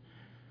him.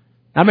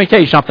 Now, let me tell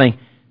you something.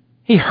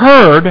 He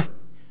heard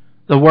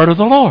the word of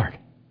the Lord.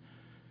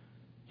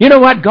 You know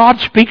what? God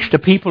speaks to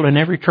people in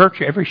every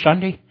church every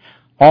Sunday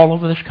all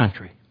over this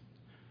country.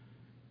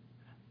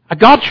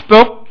 God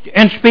spoke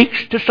and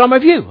speaks to some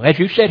of you as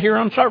you sit here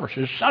on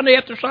services Sunday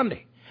after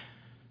Sunday.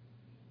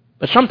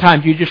 But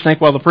sometimes you just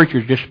think, well, the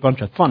preacher's just a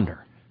bunch of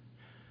thunder.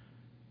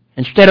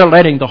 Instead of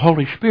letting the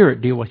Holy Spirit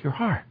deal with your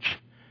hearts.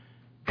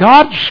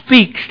 God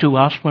speaks to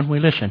us when we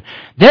listen.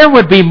 There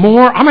would be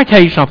more. I'm going to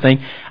tell you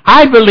something.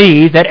 I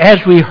believe that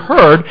as we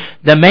heard,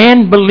 the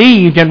man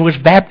believed and was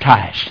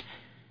baptized.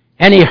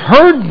 And he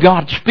heard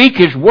God speak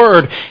His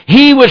Word.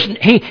 He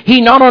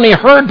not only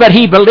heard, but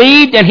he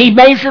believed and he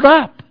measured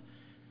up.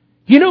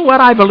 You know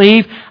what I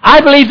believe? I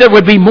believe there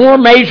would be more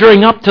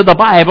measuring up to the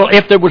Bible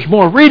if there was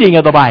more reading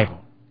of the Bible.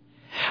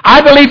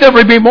 I believe there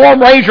would be more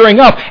measuring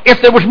up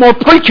if there was more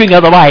preaching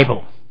of the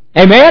Bible.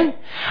 Amen?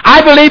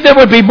 I believe there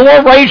would be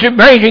more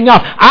raising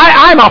up.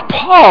 I'm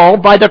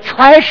appalled by the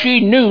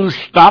trashy news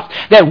stuff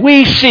that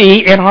we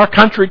see in our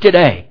country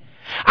today.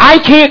 I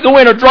can't go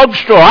in a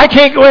drugstore. I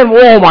can't go in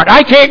Walmart.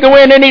 I can't go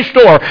in any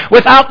store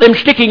without them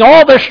sticking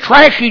all this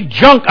trashy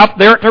junk up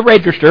there to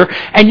register.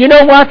 And you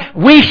know what?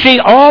 We see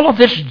all of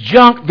this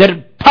junk,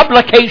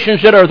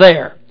 publications that are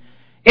there.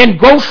 In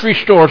grocery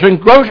stores, in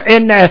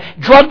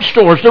drug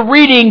stores, the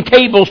reading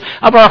tables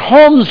of our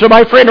homes,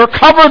 my friend, are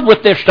covered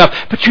with this stuff.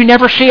 But you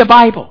never see a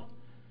Bible.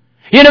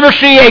 You never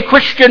see a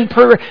Christian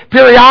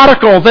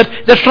periodical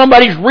that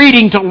somebody's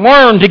reading to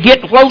learn to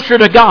get closer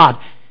to God.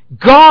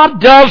 God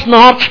does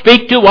not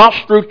speak to us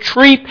through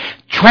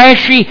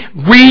trashy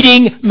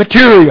reading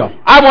material.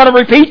 I want to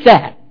repeat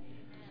that.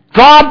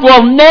 God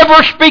will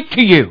never speak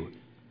to you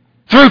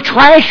through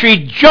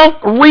trashy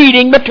junk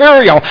reading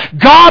material.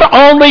 God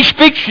only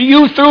speaks to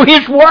you through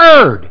His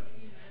Word.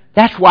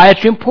 That's why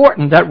it's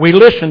important that we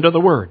listen to the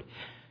Word.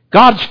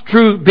 God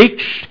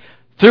speaks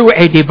through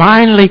a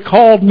divinely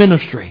called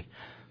ministry.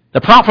 The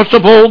prophets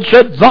of old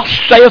said, thus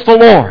saith the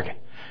Lord.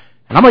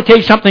 And I'm going to tell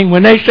you something,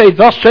 when they say,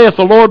 thus saith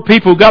the Lord,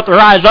 people got their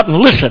eyes up and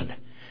listened.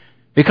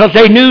 Because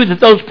they knew that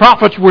those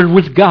prophets were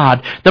with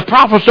God. The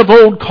prophets of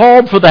old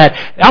called for that.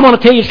 I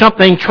want to tell you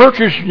something.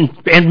 Churches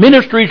and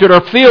ministries that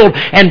are filled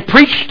and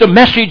preach the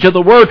message of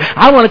the Word,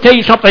 I want to tell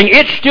you something.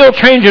 It still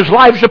changes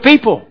lives of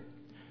people.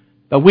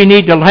 But we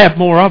need to have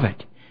more of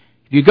it.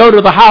 If you go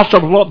to the house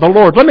of the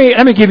Lord, let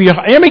me give you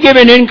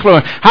an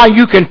influence how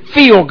you can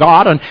feel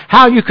God and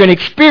how you can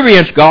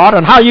experience God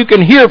and how you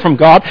can hear from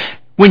God.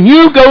 When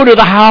you go to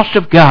the house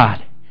of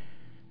God,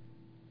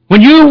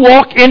 when you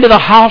walk into the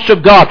house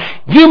of God,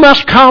 you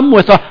must come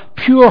with a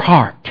pure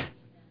heart.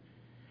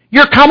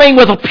 You're coming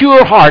with a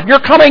pure heart.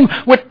 You're coming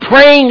with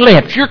praying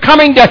lips. You're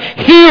coming to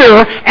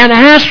hear and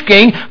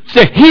asking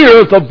to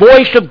hear the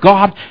voice of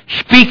God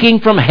speaking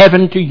from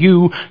heaven to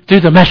you through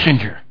the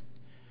messenger.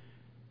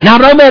 Now,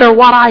 no matter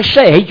what I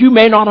say, you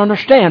may not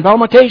understand, but I'm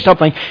going to tell you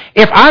something.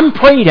 If I'm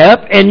prayed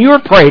up and you're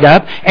prayed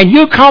up and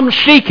you come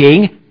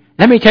seeking,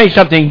 let me tell you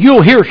something,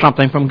 you'll hear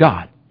something from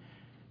God.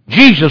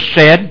 Jesus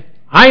said,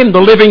 I am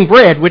the living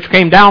bread which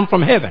came down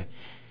from heaven.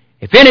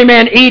 If any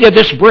man eat of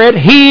this bread,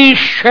 he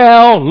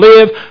shall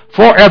live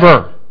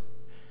forever.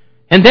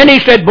 And then he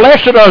said,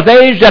 blessed are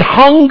they that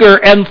hunger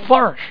and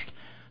thirst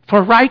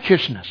for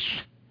righteousness.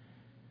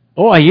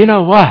 Boy, you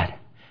know what?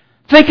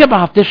 Think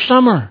about this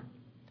summer.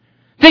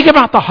 Think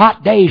about the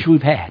hot days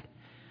we've had.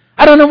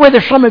 I don't know whether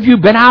some of you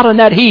have been out in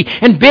that heat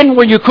and been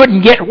where you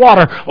couldn't get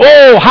water.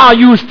 Oh, how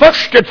you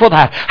thirsted for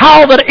that.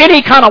 How that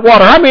any kind of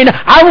water. I mean,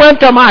 I went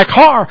to my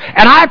car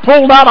and I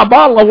pulled out a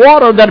bottle of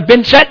water that had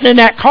been sitting in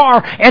that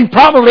car and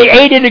probably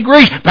 80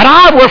 degrees. But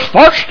I was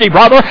thirsty,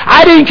 brother.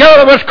 I didn't care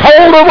if it was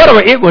cold or whatever.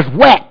 It was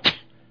wet.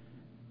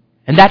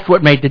 And that's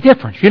what made the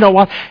difference. You know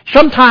what?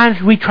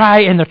 Sometimes we try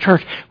in the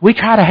church, we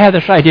try to have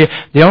this idea,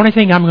 the only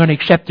thing I'm going to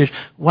accept is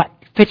what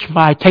fits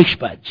my taste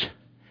buds.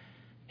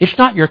 It's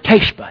not your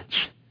taste buds.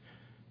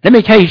 Let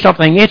me tell you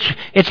something.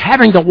 It's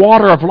having the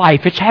water of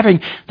life. It's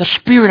having the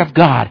Spirit of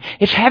God.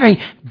 It's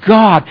having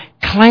God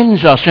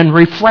cleanse us and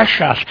refresh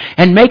us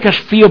and make us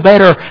feel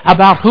better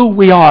about who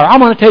we are.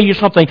 I'm going to tell you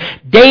something.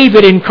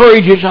 David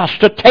encourages us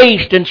to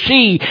taste and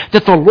see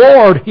that the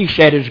Lord, he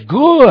said, is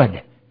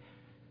good.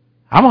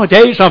 I'm going to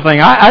tell you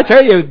something. I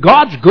tell you,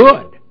 God's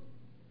good.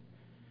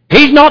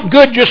 He's not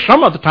good just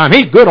some of the time.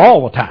 He's good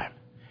all the time.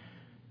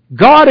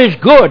 God is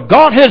good.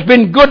 God has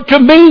been good to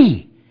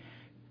me.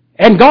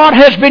 And God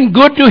has been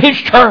good to His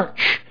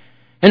church.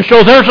 And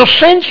so there's a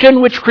sense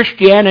in which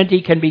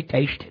Christianity can be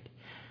tasted.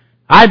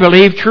 I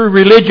believe true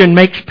religion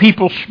makes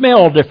people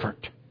smell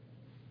different.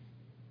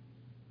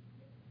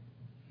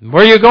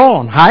 Where are you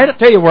going? I had to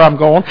tell you where I'm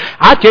going.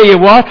 I tell you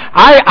what,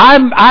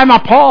 I'm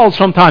appalled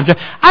sometimes.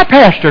 I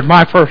pastored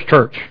my first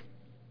church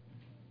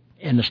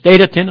in the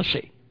state of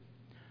Tennessee.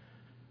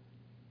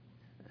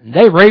 And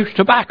they raised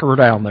tobacco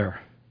down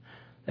there.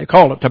 They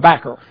call it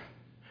tobacco.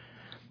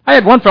 I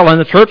had one fellow in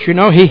the church, you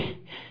know, he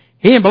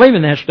didn't believe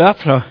in that stuff,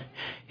 so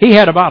he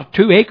had about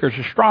 2 acres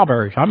of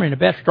strawberries. I mean, the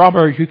best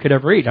strawberries you could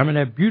ever eat. I mean,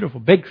 they're beautiful,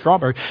 big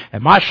strawberries.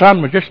 And my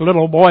son was just a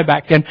little boy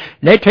back then.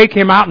 And they'd take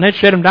him out and they'd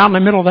set him down in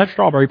the middle of that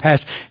strawberry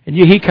patch. And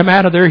he'd come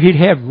out of there, he'd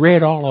have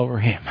red all over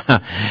him.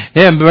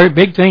 Them very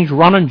big things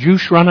running,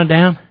 juice running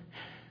down.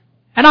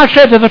 And I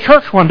said to the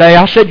church one day,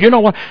 I said, you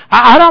know what,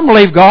 I don't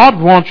believe God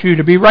wants you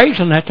to be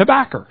raising that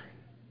tobacco.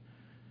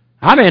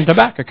 I'm in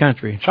tobacco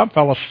country. Some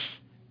fellows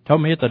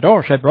told me at the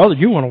door, said, brother,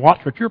 you want to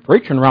watch what you're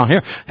preaching around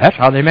here. That's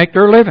how they make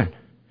their living.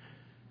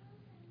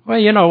 Well,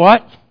 you know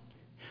what?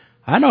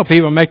 I know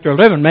people make their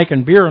living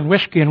making beer and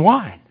whiskey and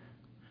wine.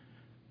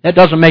 That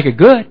doesn't make it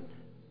good.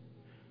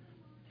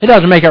 It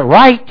doesn't make it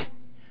right.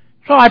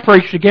 So I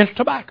preached against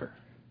tobacco.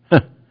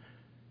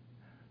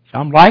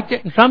 Some liked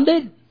it and some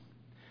didn't.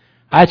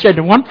 I said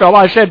to one fellow,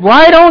 I said,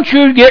 why don't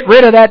you get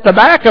rid of that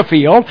tobacco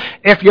field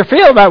if you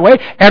feel that way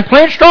and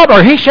plant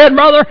strawberry? He said,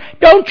 brother,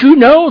 don't you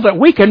know that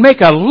we can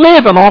make a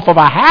living off of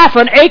a half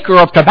an acre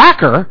of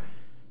tobacco?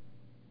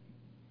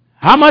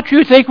 How much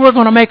you think we're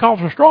going to make off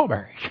of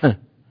strawberries?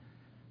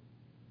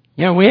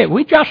 You know,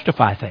 we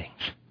justify things.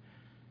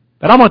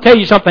 But I'm going to tell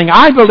you something.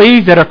 I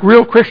believe that a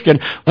real Christian,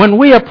 when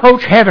we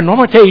approach heaven, I'm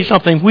going to tell you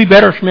something, we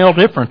better smell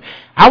different.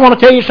 I want to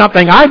tell you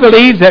something. I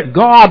believe that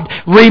God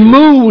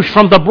removes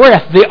from the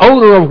breath the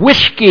odor of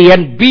whiskey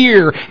and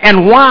beer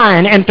and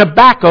wine and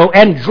tobacco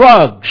and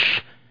drugs.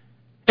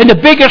 And the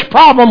biggest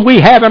problem we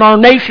have in our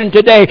nation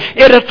today,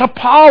 it is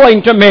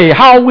appalling to me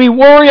how we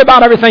worry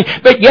about everything,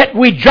 but yet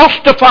we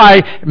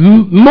justify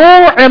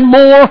more and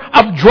more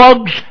of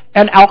drugs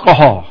and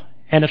alcohol.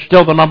 And it's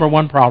still the number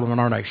one problem in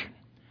our nation.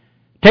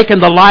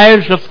 Taking the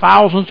lives of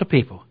thousands of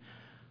people.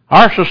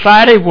 Our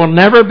society will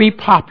never be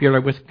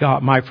popular with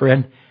God, my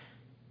friend.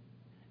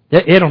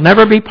 It'll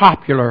never be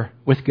popular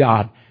with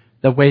God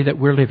the way that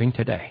we're living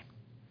today.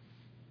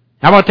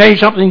 I want to tell you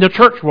something, the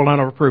church will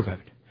never approve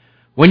of it.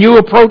 When you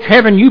approach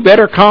heaven, you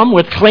better come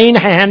with clean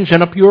hands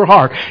and a pure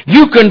heart.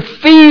 You can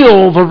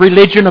feel the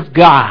religion of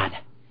God.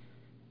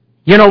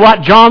 You know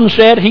what John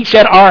said? He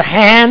said, our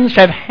hands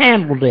have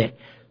handled it,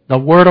 the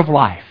word of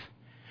life.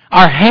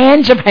 Our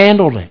hands have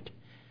handled it.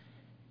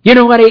 You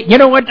know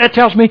what that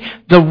tells me?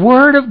 The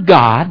Word of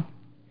God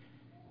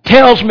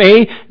tells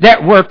me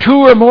that where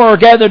two or more are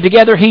gathered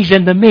together, He's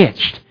in the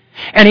midst.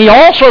 And He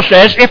also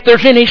says, if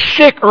there's any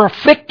sick or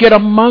afflicted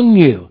among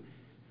you,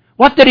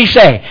 what did He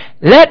say?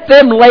 Let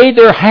them lay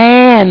their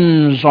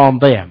hands on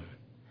them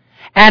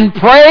and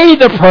pray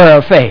the prayer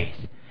of faith,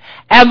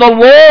 and the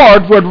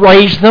Lord would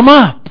raise them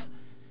up.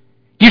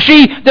 You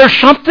see, there's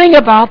something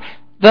about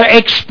the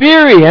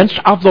experience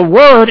of the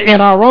Word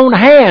in our own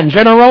hands,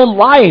 in our own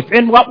life,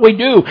 in what we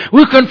do.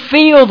 We can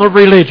feel the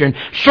religion.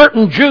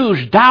 Certain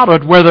Jews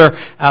doubted whether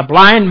a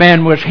blind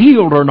man was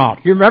healed or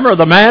not. You remember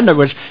the man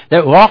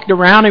that walked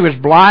around, he was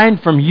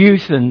blind from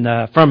youth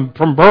and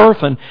from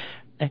birth,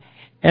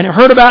 and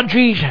heard about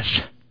Jesus.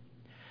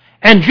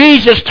 And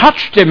Jesus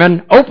touched him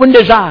and opened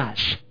his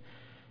eyes.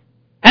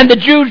 And the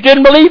Jews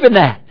didn't believe in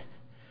that.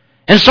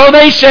 And so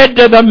they said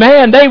to the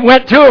man, they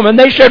went to him and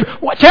they said,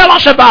 well, tell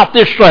us about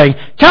this thing.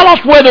 Tell us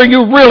whether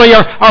you really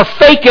are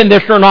faking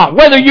this or not.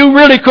 Whether you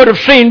really could have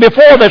seen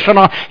before this or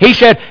not. He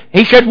said,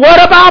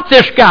 what about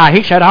this guy?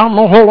 He said, I don't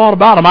know a whole lot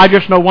about him. I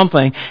just know one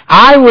thing.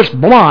 I was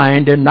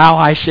blind and now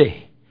I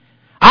see.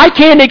 I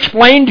can't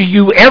explain to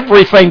you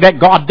everything that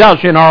God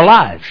does in our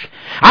lives.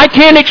 I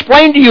can't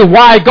explain to you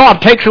why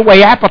God takes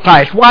away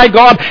appetites, why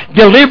God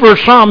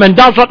delivers some and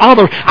doesn't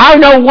others. I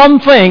know one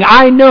thing.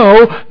 I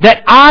know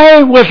that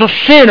I was a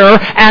sinner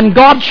and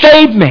God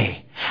saved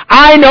me.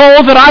 I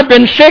know that I've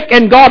been sick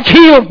and God's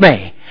healed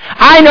me.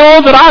 I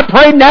know that I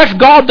prayed and asked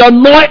God to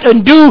anoint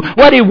and do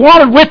what He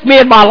wanted with me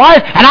in my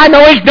life, and I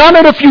know He's done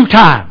it a few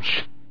times.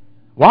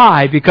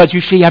 Why? Because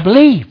you see, I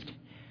believed.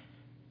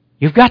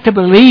 You've got to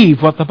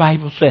believe what the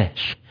Bible says.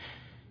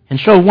 And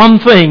so one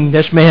thing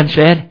this man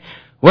said,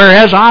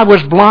 whereas I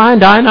was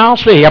blind, I now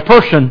see. A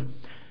person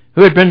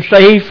who had been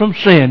saved from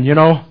sin, you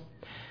know.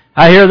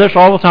 I hear this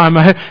all the time.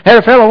 I had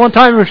a fellow one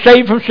time who was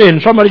saved from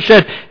sin. Somebody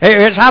said,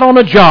 hey, it's out on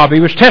a job. He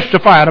was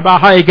testifying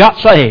about how he got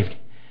saved.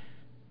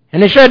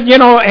 And he said,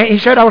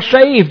 I was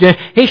saved.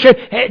 He said,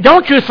 hey,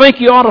 don't you think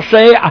you ought to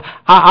say,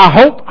 I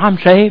hope I'm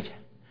saved?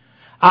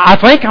 I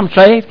think I'm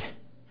saved.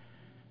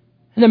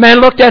 And the man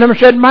looked at him and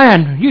said,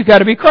 man, you've got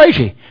to be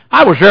crazy.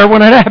 I was there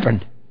when it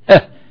happened.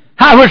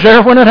 I was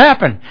there when it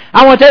happened.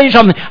 I want to tell you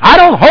something. I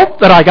don't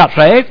hope that I got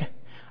saved.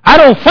 I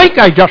don't think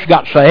I just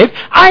got saved.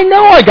 I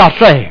know I got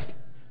saved.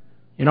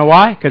 You know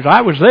why? Because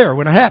I was there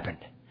when it happened.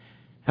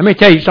 Let me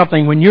tell you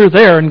something. When you're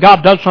there and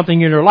God does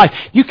something in your life,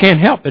 you can't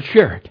help but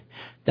share it.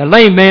 The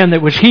lame man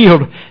that was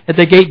healed at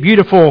the Gate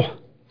Beautiful,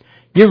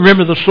 you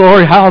remember the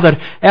story how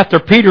that after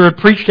Peter had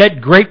preached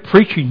that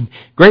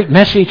great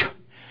message,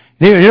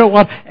 you know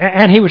what?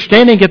 And he was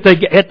standing at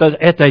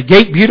the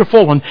Gate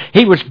Beautiful, and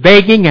he was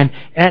begging,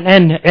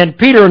 and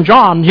Peter and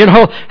John,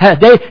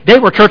 they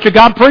were Church of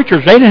God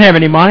preachers. They didn't have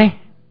any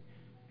money.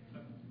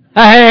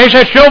 He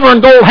said, silver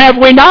and gold have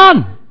we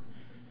none,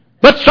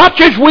 but such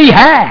as we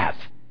have.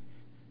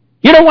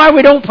 You know why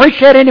we don't preach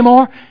that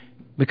anymore?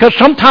 Because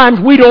sometimes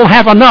we don't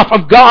have enough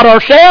of God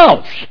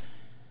ourselves.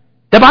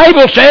 The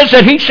Bible says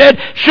that He said,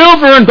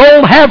 silver and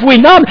gold have we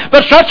none,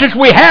 but such as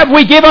we have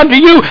we give unto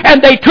you.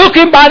 And they took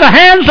Him by the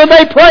hands and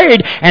they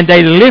prayed, and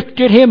they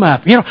lifted Him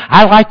up.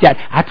 I like that.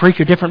 I preach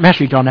a different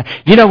message on that.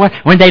 You know what?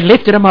 When they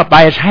lifted Him up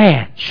by His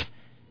hands,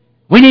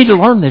 we need to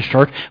learn this,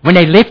 church. When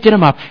they lifted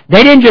Him up,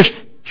 they didn't just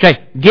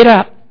say, get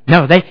up.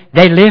 No, they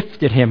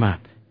lifted Him up.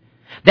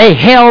 They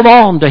held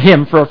on to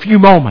Him for a few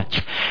moments.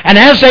 And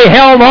as they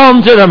held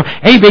on to them,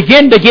 He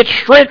began to get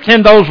strength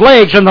in those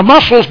legs, and the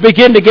muscles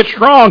began to get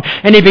strong,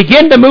 and He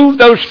began to move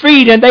those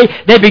feet, and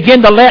they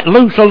began to let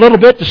loose a little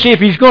bit to see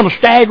if He's going to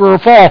stagger or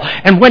fall.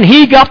 And when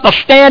He got the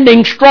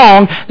standing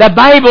strong, the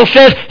Bible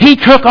says He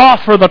took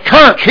off for the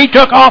church. He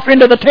took off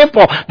into the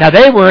temple. Now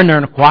they were in there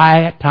in a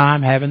quiet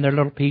time having their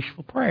little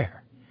peaceful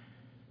prayer.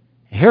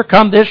 And here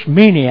come this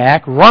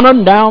maniac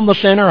running down the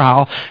center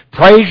aisle,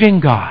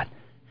 praising God.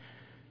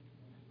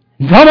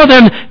 Some of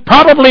them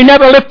probably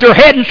never lift their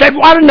head and said,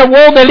 what in the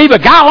world they leave a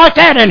guy like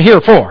that in here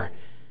for?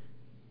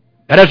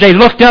 But as they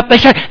looked up, they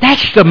said,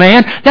 that's the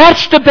man.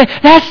 That's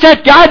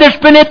that guy that's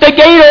been at the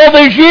gate all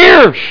these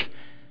years.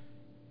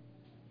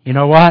 You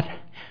know what?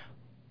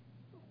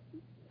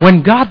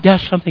 When God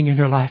does something in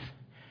your life,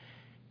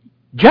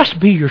 just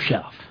be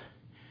yourself.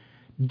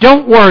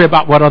 Don't worry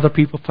about what other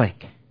people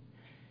think.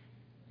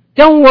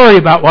 Don't worry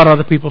about what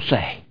other people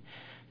say.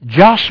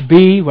 Just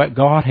be what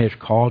God has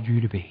called you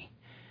to be.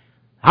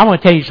 I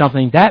want to tell you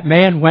something. That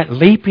man went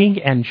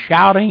leaping and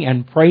shouting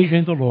and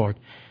praising the Lord.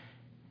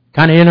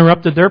 Kind of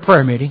interrupted their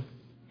prayer meeting.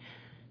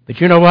 But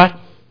you know what?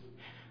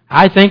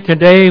 I think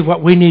today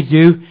what we need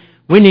to do,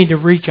 we need to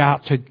reach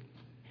out to...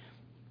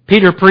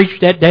 Peter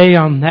preached that day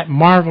on that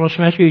marvelous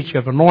message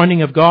of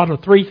anointing of God,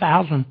 of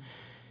 3,000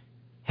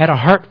 had a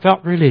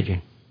heartfelt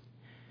religion.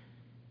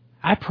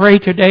 I pray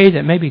today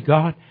that maybe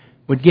God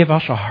would give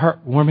us a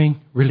heartwarming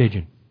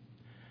religion.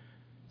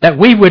 That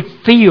we would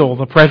feel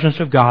the presence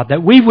of God.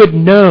 That we would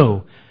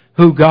know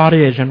who God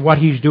is and what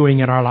He's doing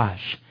in our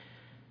lives.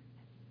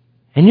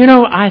 And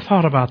I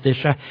thought about this.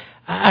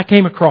 I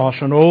came across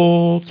an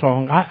old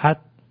song.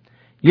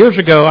 Years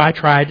ago, I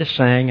tried to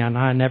sing, and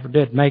I never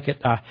did make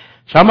it.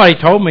 Somebody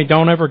told me,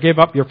 don't ever give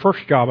up your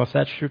first job if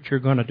that's what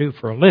you're going to do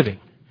for a living.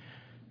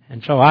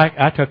 And so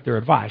I took their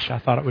advice. I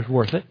thought it was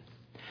worth it.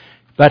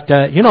 But,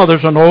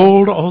 there's an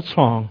old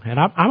song, and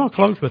I'm going to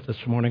close with this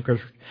morning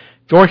because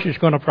Joyce is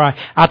going to try.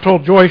 I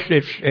told Joyce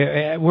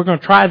we're going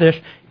to try this.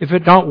 If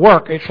it don't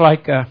work, it's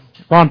like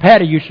Ron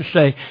Patty used to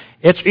say,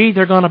 it's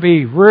either going to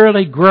be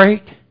really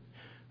great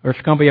or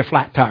it's going to be a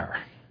flat tire.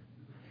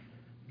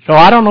 So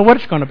I don't know what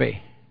it's going to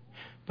be.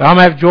 But I'm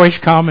going to have Joyce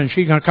come, and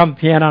she's going to come to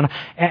the piano.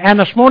 And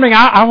this morning,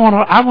 I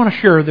want to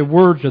share the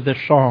words of this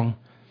song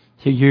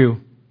to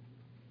you.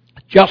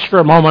 Just for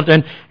a moment,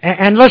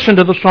 and listen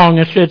to the song.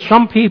 It said,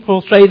 some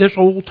people say this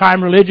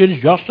old-time religion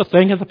is just a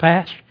thing of the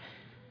past.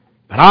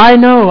 But I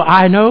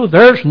know,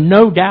 there's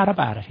no doubt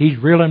about it. He's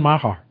real in my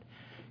heart.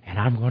 And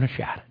I'm going to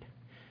shout it.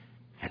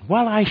 And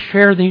while I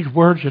share these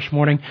words this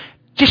morning,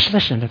 just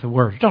listen to the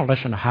words. Don't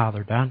listen to how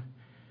they're done.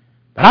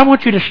 But I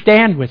want you to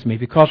stand with me,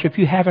 because if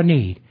you have a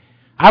need,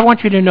 I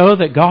want you to know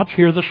that God's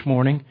here this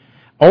morning.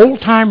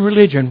 Old-time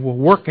religion will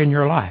work in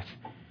your life.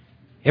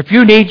 If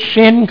you need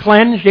sin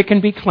cleansed, it can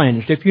be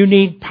cleansed. If you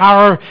need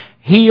power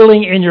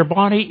healing in your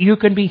body, you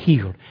can be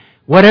healed.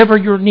 Whatever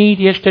your need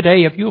is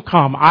today, if you'll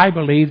come, I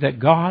believe that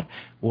God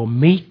will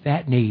meet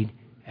that need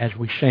as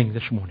we sing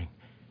this morning.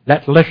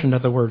 Let's listen to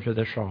the words of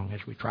this song as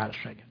we try to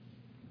sing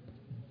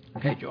it.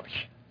 Okay,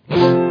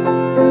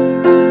 Joyce.